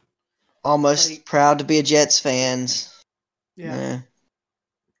awful. Almost proud to be a Jets fans. Yeah.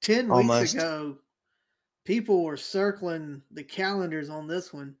 10 weeks ago, people were circling the calendars on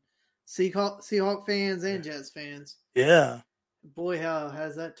this one. Seahawk fans and Jets fans. Yeah. Boy, how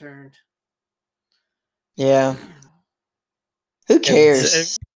has that turned? Yeah. Who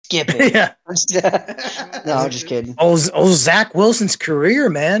cares? Skip it. Yeah. No, I'm just kidding. Oh, Zach Wilson's career,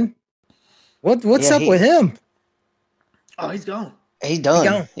 man. What's up with him? Oh, he's gone. He's done. He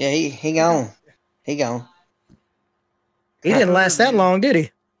gone. Yeah, he gone. He gone. He didn't last that long, did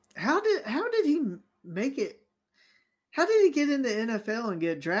he? How did he make it? How did he get into NFL and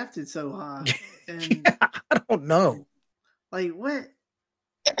get drafted so high? And I don't know. Like what?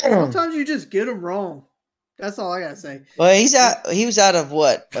 Sometimes you just get them wrong. That's all I gotta say. Well, he was out of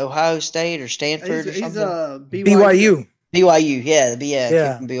what? Ohio State or Stanford or something? He's BYU. BYU,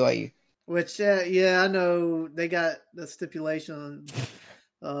 yeah. From BYU. Which, I know they got the stipulation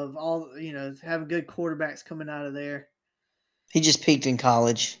of all, having good quarterbacks coming out of there. He just peaked in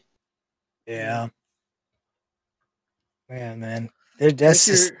college. Yeah. Man. That's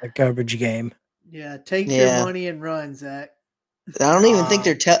just a garbage game. Yeah, take your money and run, Zach. I don't even think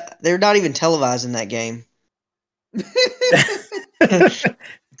they're not even televising that game. It's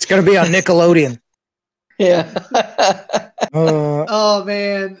going to be on Nickelodeon. Yeah. Oh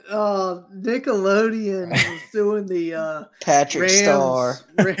man, Nickelodeon was doing the Patrick Rams, Star.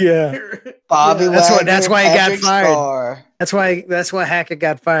 Yeah, Bobby. Yeah. That's why he got fired. Star. That's why Hackett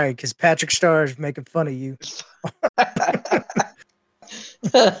got fired, because Patrick Star is making fun of you.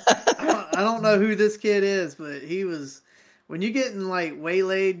 I don't know who this kid is, but he was. When you're getting like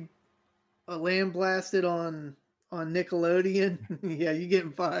waylaid, lambasted on Nickelodeon, yeah, you're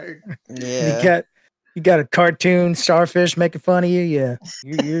getting fired. Yeah. You got a cartoon starfish making fun of you. Yeah,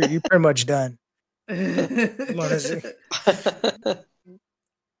 you're pretty much done.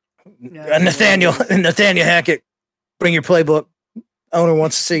 Nathaniel Hackett, bring your playbook. Owner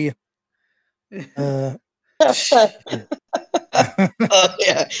wants to see you. Oh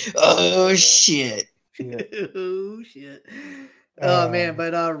yeah. Oh shit. Oh shit. Oh man,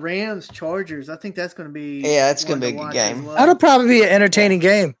 but Rams Chargers, I think that's going to be it's going to be a good game. Well. That'll probably be an entertaining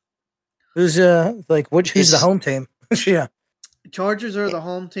game. Who's who's the home team? Yeah. Chargers are the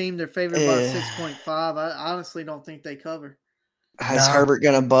home team. They're favored by 6.5. I honestly don't think they cover. Is Herbert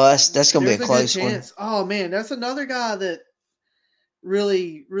going to bust? That's going to be a close one. Oh man, that's another guy that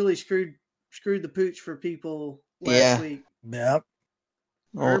really screwed the pooch for people last week. Yep.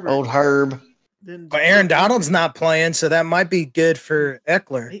 Old Herb. But Aaron Donald's not playing, so that might be good for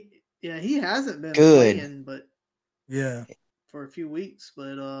Eckler. He hasn't been playing, but for a few weeks.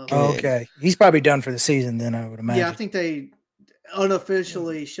 But okay, he's probably done for the season. Then I would imagine. Yeah, I think they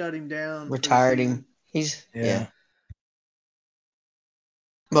unofficially shut him down, retired him. He's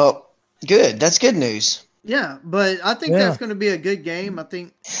Well, good. That's good news. Yeah, but I think that's going to be a good game. I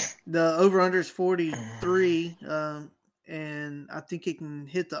think the over/under is 43, and I think it can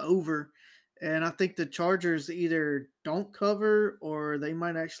hit the over. And I think the Chargers either don't cover or they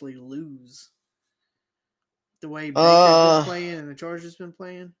might actually lose. The way Baker's been playing and the Chargers been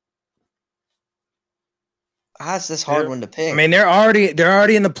playing. That's this hard one to pick. I mean, they're already in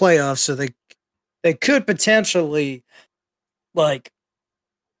the playoffs, so they could potentially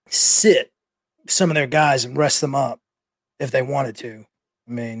sit some of their guys and rest them up if they wanted to.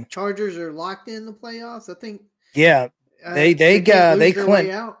 I mean, Chargers are locked in the playoffs. I think. Yeah, they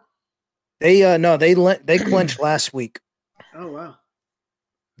clinched. They clinched last week. Oh wow.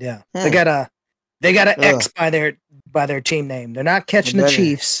 Yeah, they got an X by their team name. They're not catching the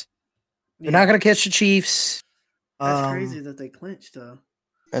Chiefs. They're not going to catch the Chiefs. That's crazy that they clinched, though.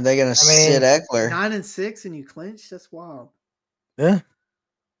 Are they going to sit Eckler? 9-6 and you clinch? That's wild. Yeah.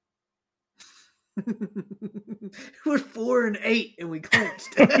 We're 4-8 and we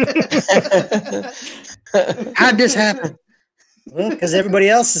clinched. How'd this happen? Well, because everybody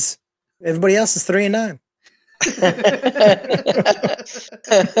else Everybody else is 3-9.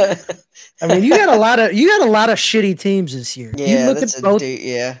 I mean, you got a lot of shitty teams this year. Yeah, you look at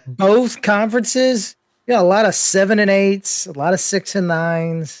both conferences. You got a lot of 7-8s, a lot of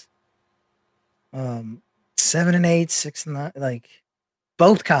 6-9s. 7-8, 6-9, like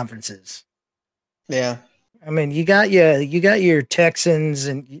both conferences. Yeah. I mean, you got your Texans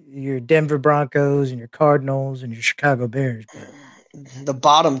and your Denver Broncos and your Cardinals and your Chicago Bears. But the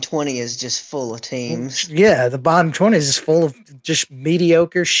bottom 20 is just full of teams. Yeah, the bottom 20 is just full of just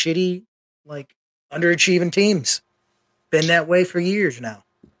mediocre, shitty, like underachieving teams. Been that way for years now.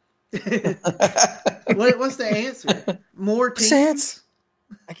 What's the answer? More teams?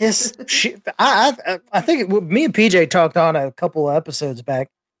 I guess I think me and PJ talked on a couple of episodes back.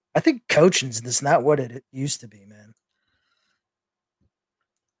 I think coaching's just not what it used to be, man.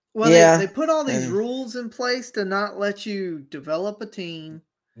 Well, yeah. they put all these rules in place to not let you develop a team.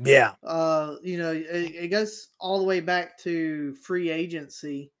 Yeah. It goes all the way back to free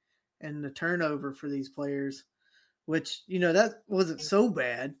agency and the turnover for these players, which, that wasn't so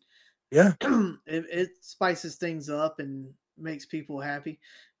bad. Yeah. It spices things up and makes people happy.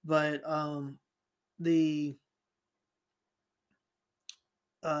 But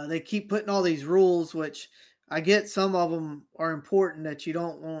they keep putting all these rules, which I get some of them are important, that you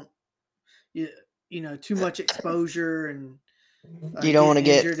don't want too much exposure, and you don't want to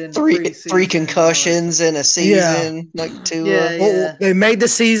get three concussions in a season. Yeah. Well, they made the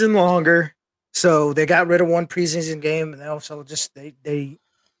season longer, so they got rid of one preseason game, and they also just they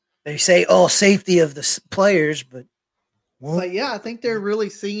say safety of the players, but. But yeah, I think they're really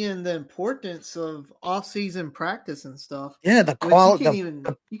seeing the importance of off-season practice and stuff. Yeah, the quality. You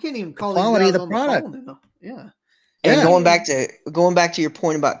can't even call the quality these of the product. Yeah. And going back to your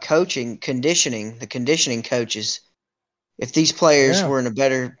point about coaching, the conditioning coaches, if these players were in a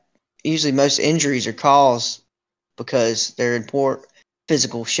better, usually most injuries are caused because they're in poor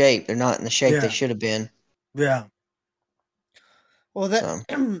physical shape. They're not in the shape they should have been. Yeah. Well, that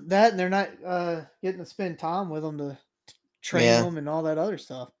and they're not getting to spend time with them to train them and all that other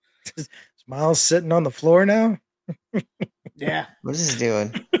stuff. Is Miles sitting on the floor now? Yeah. What is he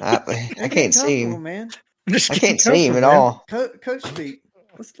doing? I can't see him, man. I can't see him at all. Coach speak.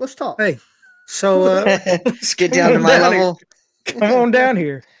 Let's talk. Hey, so let's get down to my level. Come on down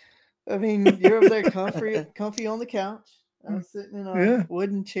here. I mean, you're over there comfy on the couch. I'm sitting in a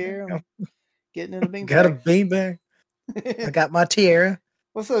wooden chair. I'm getting in a beanbag. Got a beanbag. I got my tiara.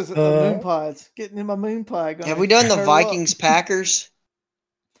 What's those moon pods? Getting in my moon pod. Have we done the Vikings Packers?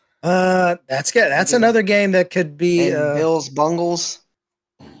 That's another game that could be Bills Bungles.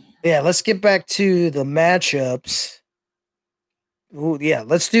 Yeah, let's get back to the matchups. Ooh, yeah,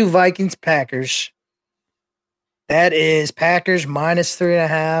 let's do Vikings Packers. That is Packers minus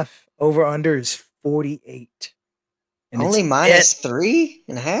 3.5. Over under is 48. And only minus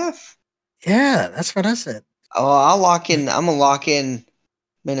 3.5? Yeah, that's what I said. Oh, I'm gonna lock in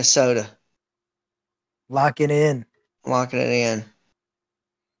Minnesota. Locking it in.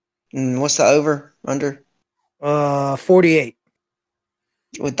 And what's the over under? 48.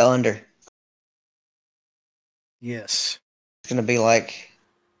 With the under. Yes. It's gonna be like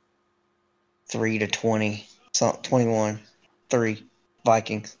 3-20. 21-3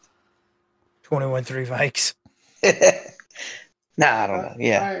 Vikings. 21-3 Vikes. Nah, I don't know.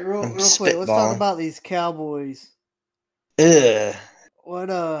 Yeah. All right, real quick. Let's talk about these Cowboys. Ugh. What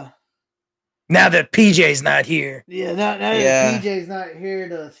now that PJ's not here. Yeah, now that PJ's not here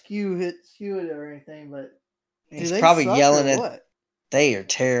to skew it or anything, but he's probably yelling at what? They are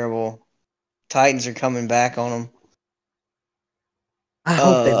terrible. Titans are coming back on them. I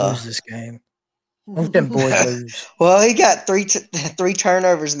hope they lose this game. I hope them boys lose. Well, he got three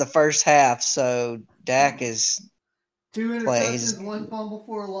turnovers in the first half, so Dak is 2 interceptions, 1 fumble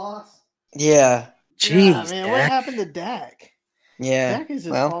for a loss. Yeah. Jeez, man, Dak. what happened to Dak? Yeah. Dak is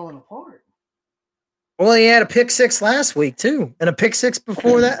just falling apart. Well, he had a pick six last week too, and a pick six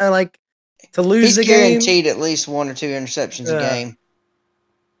before that. To lose the game. He's guaranteed at least 1 or 2 interceptions a game.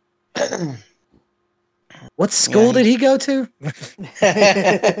 What school did he go to?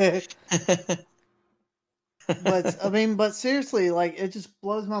 But seriously, it just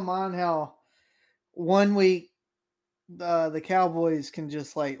blows my mind how 1 week the Cowboys can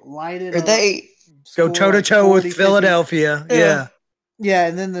just light it up. They go toe to toe with Philadelphia. Yeah,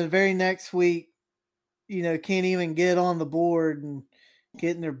 and then the very next week, can't even get on the board and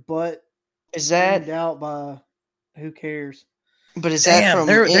getting their butt out by who cares. But is that from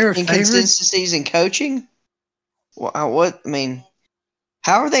inconsistencies in coaching? What? I mean,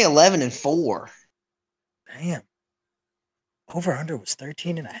 how are they 11-4? Damn. over under was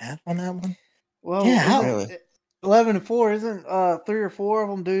 13.5 on that one. Well, yeah, really? 11-4 isn't 3 or 4 of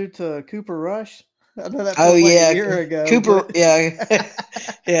them due to Cooper Rush? I know that feels like a year ago. Cooper, but...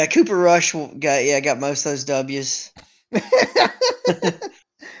 yeah, Cooper Rush got most of those W's.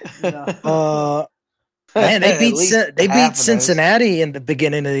 Man, they beat Cincinnati in the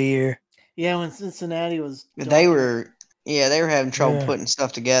beginning of the year. Yeah, when Cincinnati was they were having trouble putting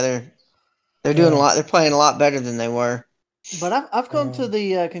stuff together. They're doing a lot. They're playing a lot better than they were. But I've come to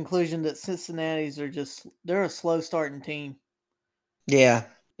the conclusion that Cincinnati's they're a slow starting team. Yeah,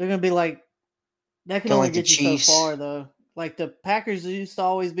 they're gonna be like that can only get you Chiefs. So far though. Like the Packers used to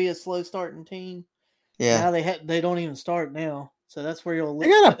always be a slow starting team. Yeah, now they don't even start now. So that's where you'll. They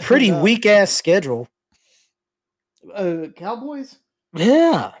got a pretty weak ass schedule. Cowboys.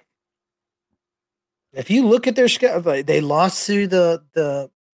 Yeah. If you look at their schedule, they lost to the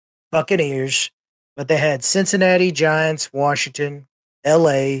Buccaneers, but they had Cincinnati, Giants, Washington,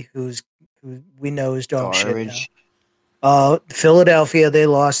 L.A., who we know is dog shit now. Philadelphia, they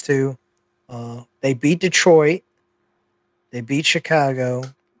lost to. They beat Detroit. They beat Chicago.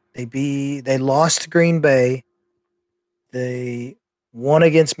 They lost to Green Bay. They won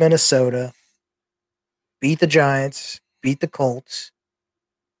against Minnesota. Beat the Giants. Beat the Colts.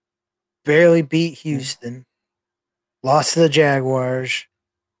 Barely beat Houston. Lost to the Jaguars.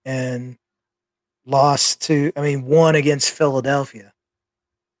 And won against Philadelphia.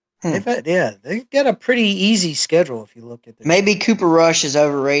 They got a pretty easy schedule if you look at it. Maybe Cooper Rush is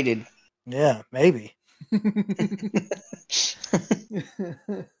overrated. Yeah, maybe.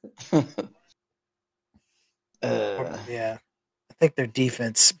 Yeah. I think their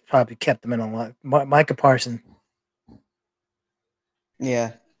defense probably kept them in a lot. Micah Parsons.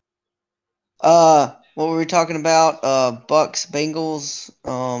 Yeah. What were we talking about? Bucks, Bengals,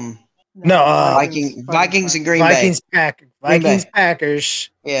 Vikings and Green Bay. Vikings, Packers.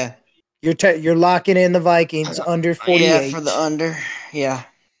 Yeah. You're locking in the Vikings under 48. Yeah, for the under. Yeah.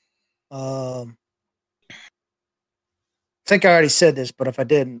 I think I already said this, but if I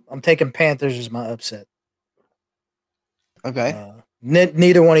didn't, I'm taking Panthers as my upset. Okay.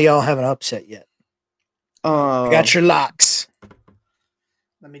 Neither one of y'all have an upset yet. I got your locks.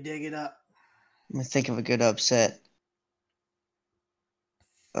 Let me dig it up. Let me think of a good upset.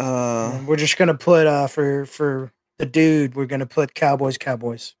 We're just gonna put for the dude. We're gonna put Cowboys.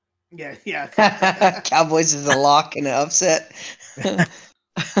 Yeah. Cowboys is a lock and an upset.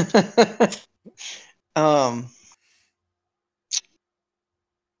 I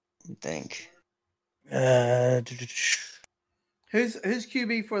think. Who's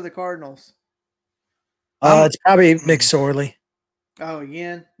QB for the Cardinals? It's probably McSorley. Oh,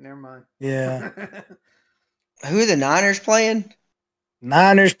 again? Never mind. Yeah. Who are the Niners playing?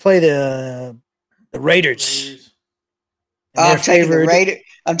 Niners play the Raiders. I'm taking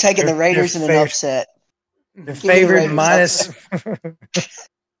the Raiders in an upset. They're favored minus.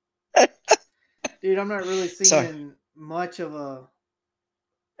 Dude, I'm not really seeing much of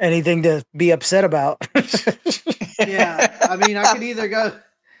anything to be upset about. Yeah, I mean, I could either go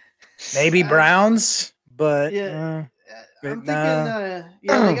maybe Browns, but yeah. I'm thinking,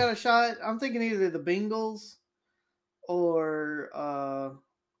 they got a shot. I'm thinking either the Bengals or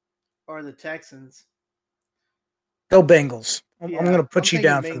the Texans. Go Bengals. I'm going to put you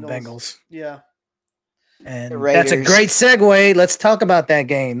down for the Bengals. Yeah. And that's a great segue. Let's talk about that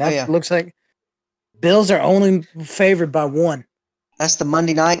game. That looks like Bills are only favored by 1. That's the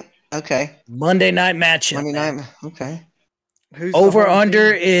Monday night? Okay. Monday night matchup. Monday night, okay. Over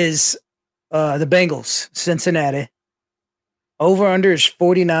under is the Bengals, Cincinnati. Over under is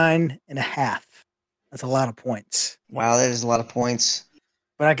 49.5. That's a lot of points. Wow, that is a lot of points.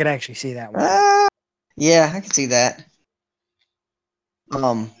 But I could actually see that one. Yeah, I can see that.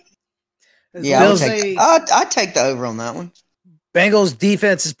 Yeah, I'd take the over on that one. Bengals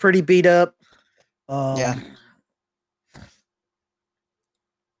defense is pretty beat up. Yeah.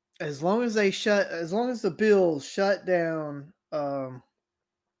 As long as the Bills shut down,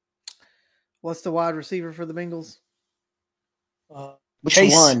 what's the wide receiver for the Bengals? Which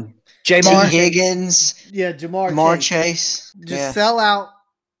one? Jamar Higgins. Yeah, Jamar Chase. Just sell out,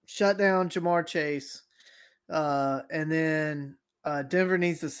 shut down Jamar Chase, and then Denver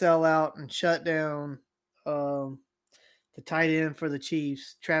needs to sell out and shut down the tight end for the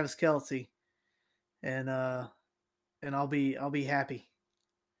Chiefs, Travis Kelce, and I'll be happy.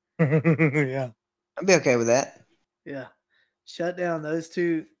 Yeah, I'd be okay with that. Yeah, shut down those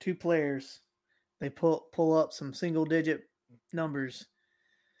two players. They pull up some single digit numbers.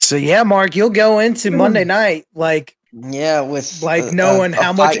 So yeah, Mark, you'll go into Monday night with knowing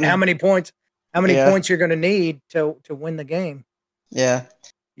how many points. how many points you're going to need to win the game. Yeah.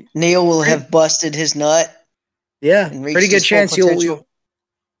 Neil will have busted his nut. Yeah, pretty good chance you'll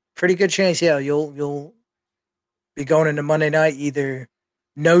pretty good chance. Yeah, you'll be going into Monday night either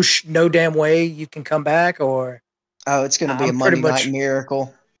no damn way you can come back, or it's going to be a Monday night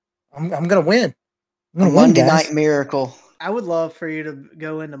miracle. I'm going to win. A Monday night miracle. I would love for you to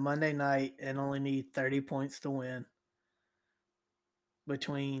go into Monday night and only need 30 points to win.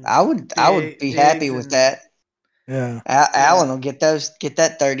 I would be happy with that. Yeah, Allen will get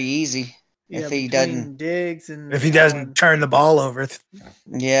that 30 easy if he doesn't Diggs and if he doesn't turn the ball over.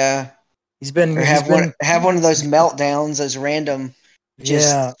 Yeah, he's been have one of those meltdowns, those random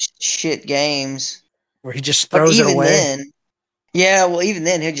shit games where he just throws it away. Then, even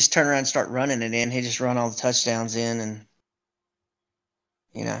then he'll just turn around and start running it in. He'll just run all the touchdowns in, and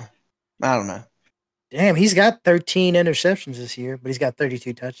I don't know. Damn, he's got 13 interceptions this year, but he's got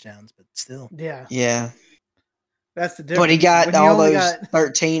 32 touchdowns. But still, yeah. That's the difference. But he got all those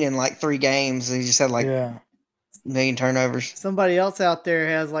 13 in like 3 games. He just had like a million turnovers. Somebody else out there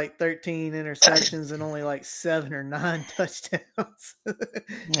has like 13 interceptions and only like 7 or 9 touchdowns.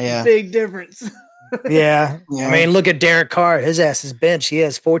 Yeah. Big difference. Yeah. I mean, look at Derek Carr. His ass is benched. He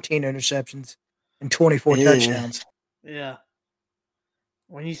has 14 interceptions and 24 touchdowns. Yeah.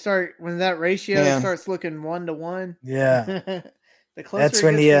 When that ratio starts looking 1-to-1. Yeah. The closer it gets to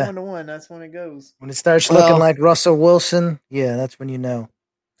 1-to-1, that's when it goes. When it starts looking like Russell Wilson, that's when you know.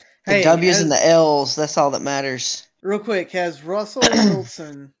 The W's and the L's, that's all that matters. Real quick, has Russell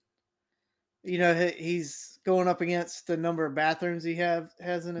Wilson, he's going up against the number of bathrooms he has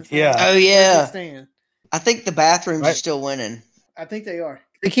in his house? Yeah. Oh, yeah. I think the bathrooms are still winning. I think they are.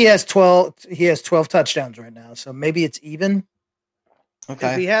 I think he has 12 touchdowns right now, so maybe it's even.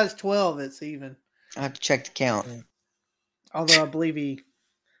 Okay. If he has 12, it's even. I have to check the count. Yeah. Although I believe he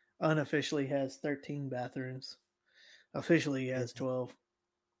unofficially has 13 bathrooms. Officially, he has 12.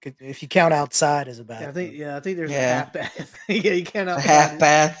 If you count outside as a bathroom. I think there's a half bath. You cannot. A half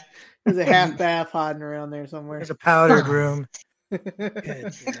bath. There's a half bath hiding around there somewhere. There's a powdered room.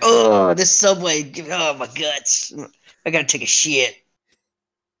 Oh, this Subway. Oh, my guts. I got to take a shit.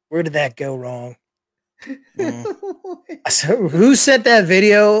 Where did that go wrong? So who sent that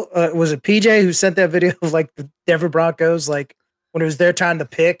video? Was it PJ who sent that video of like the Denver Broncos, like when it was their time to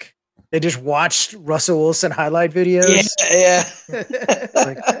pick? They just watched Russell Wilson highlight videos. Yeah.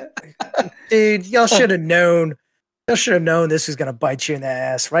 Dude, y'all should have known. Y'all should have known this was gonna bite you in the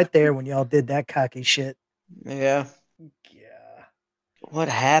ass right there when y'all did that cocky shit. Yeah. What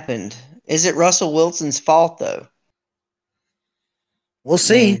happened? Is it Russell Wilson's fault though? We'll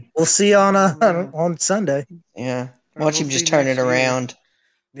see. We'll see on Sunday. Yeah. Watch him just turn it around.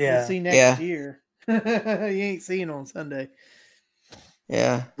 Yeah. We'll see next year. You ain't seeing on Sunday.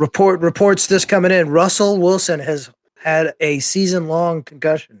 Yeah. Reports just coming in. Russell Wilson has had a season-long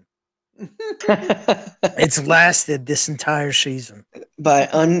concussion. It's lasted this entire season. By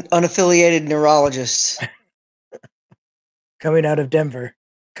unaffiliated neurologists. Coming out of Denver.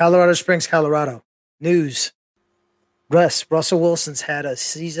 Colorado Springs, Colorado. News. Russell Wilson's had a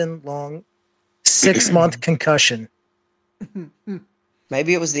season-long 6-month concussion.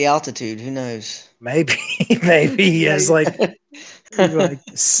 Maybe it was the altitude. Who knows? Maybe he has like a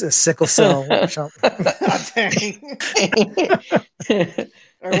sickle cell or something. Dang.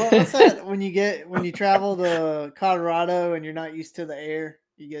 Or what's that when you travel to Colorado and you're not used to the air?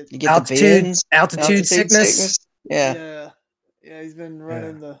 You get altitude sickness. Yeah. Yeah, he's been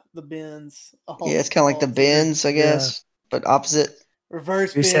running the bends. It's kind of like the bends, I guess, but opposite.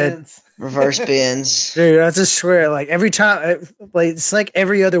 Reverse bends. Reverse bends. Dude, I just swear, like every time, it's like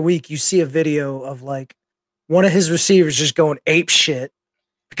every other week you see a video of like one of his receivers just going ape shit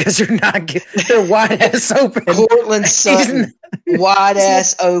because they're wide ass open. Cortland Sutton, wide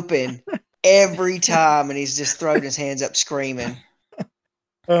ass open every time, and he's just throwing his hands up screaming.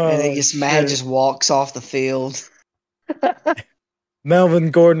 And then just walks off the field. Melvin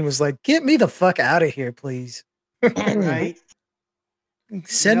Gordon was like, "Get me the fuck out of here, please." Right.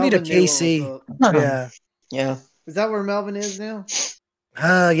 Send me to KC. Yeah. Is that where Melvin is now?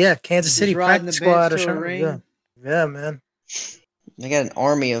 Yeah, Kansas City practice squad or something. Yeah, man. They got an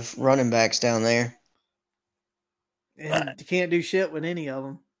army of running backs down there. And you can't do shit with any of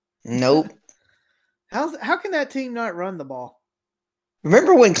them. Nope. How can that team not run the ball?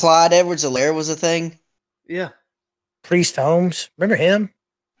 Remember when Clyde Edwards-Helaire was a thing? Yeah. Priest Holmes. Remember him?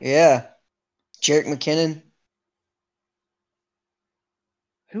 Yeah. Jerick McKinnon.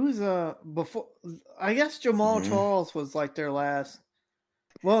 Who was before? I guess Jamal Charles was like their last.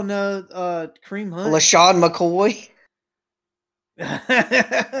 Well, no, Kareem Hunt. LaShawn McCoy.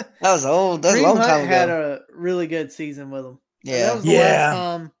 That was old. That was a long time ago. Had a really good season with him. Yeah. That was the last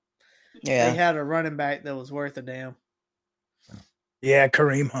time they had a running back that was worth a damn. Yeah,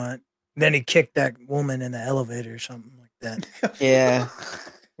 Kareem Hunt. Then he kicked that woman in the elevator or something like that. Yeah.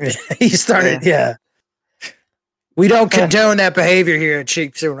 He started, yeah. We don't condone that behavior here at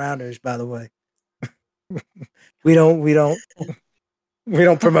Cheap Surrounders, by the way. We don't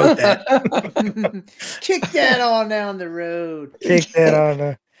promote that. Kick that on down the road. Kick that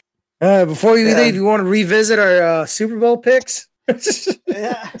on. Before you leave, you want to revisit our Super Bowl picks?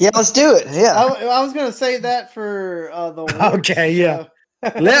 Yeah, let's do it. Yeah, I was going to say that for the awards. Okay, yeah.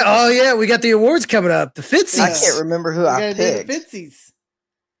 We got the awards coming up. The Fitzies. I can't remember who I picked. The Fitzies.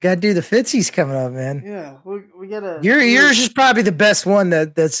 Got to do the Fitzies coming up, man. Yeah, we got to. Yours is probably the best one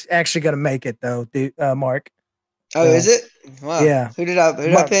that's actually going to make it, though, Mark. Oh, is it? Wow. Yeah. Who did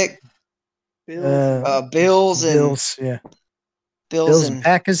I pick? Bills and Bills. Yeah. Bills and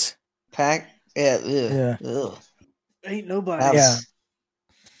Packers. Yeah. Ugh. Ain't nobody. Yeah.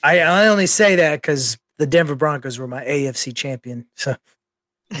 I only say that because the Denver Broncos were my AFC champion, so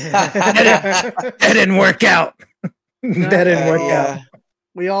that didn't work out. That didn't work out.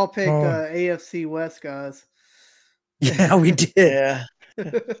 We all picked AFC West guys. Yeah, we did. Yeah.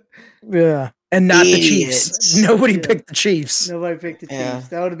 Yeah. And not the Chiefs. Nobody picked the Chiefs. Nobody picked the Chiefs.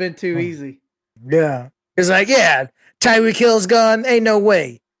 That would have been too easy. Yeah. It's like, Tyreek Hill's gone. Ain't no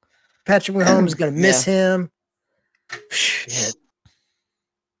way. Patrick Mahomes is going to miss him. Shit.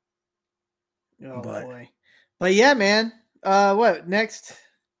 Oh, boy. But yeah, man. What? Next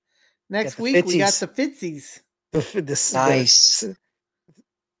week, we got the Fitzies. Nice.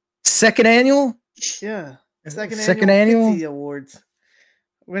 Second annual? Yeah. Second annual Fitzy Awards.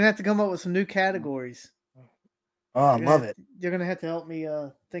 We're going to have to come up with some new categories. Oh, I love it. You're going to have to help me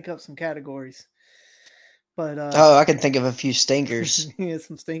think up some categories. But I can think of a few stinkers. Yeah,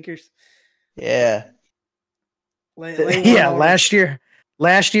 some stinkers. Yeah. Last year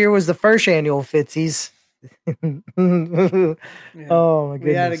was the first annual Fitzies. Oh my goodness.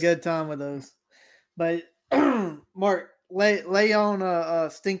 We had a good time with those. But Mark, lay on a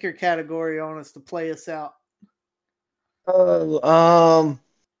stinker category on us to play us out.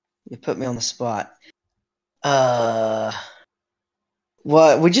 You put me on the spot.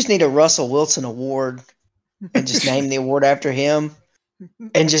 What? We just need a Russell Wilson award and just name the award after him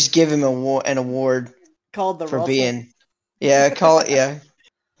and just give him an award called the for Russell? being. Yeah, call it.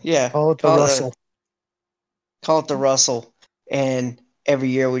 Yeah. Call it the Russell. Call it the Russell. And every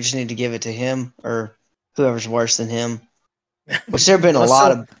year we just need to give it to him or whoever's worse than him. Which there have been a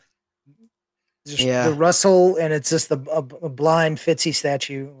lot of. The Russell, and it's just a blind Fitzy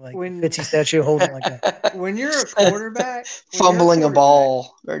statue, Fitzy statue holding like that. When you're a quarterback, fumbling a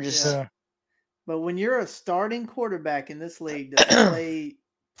ball, or just. Yeah. But when you're a starting quarterback in this league that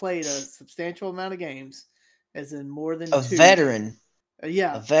played a substantial amount of games, as in more than a veteran,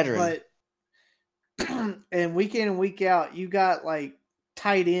 a veteran, but and week in and week out, you got like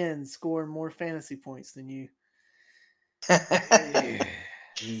tight ends scoring more fantasy points than you.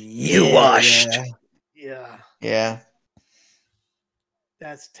 You washed. Yeah.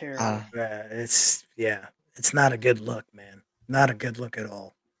 That's terrible. It's not a good look, man. Not a good look at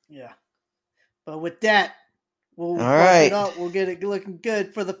all. Yeah. But with that, we'll it up. We'll get it looking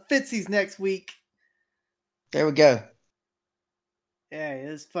good for the Fitzies next week. There we go. Yeah,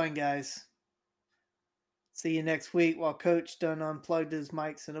 it was fun, guys. See you next week while Coach done unplugged his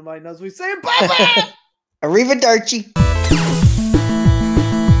mic so nobody knows we saying bye-bye. Arrivederci.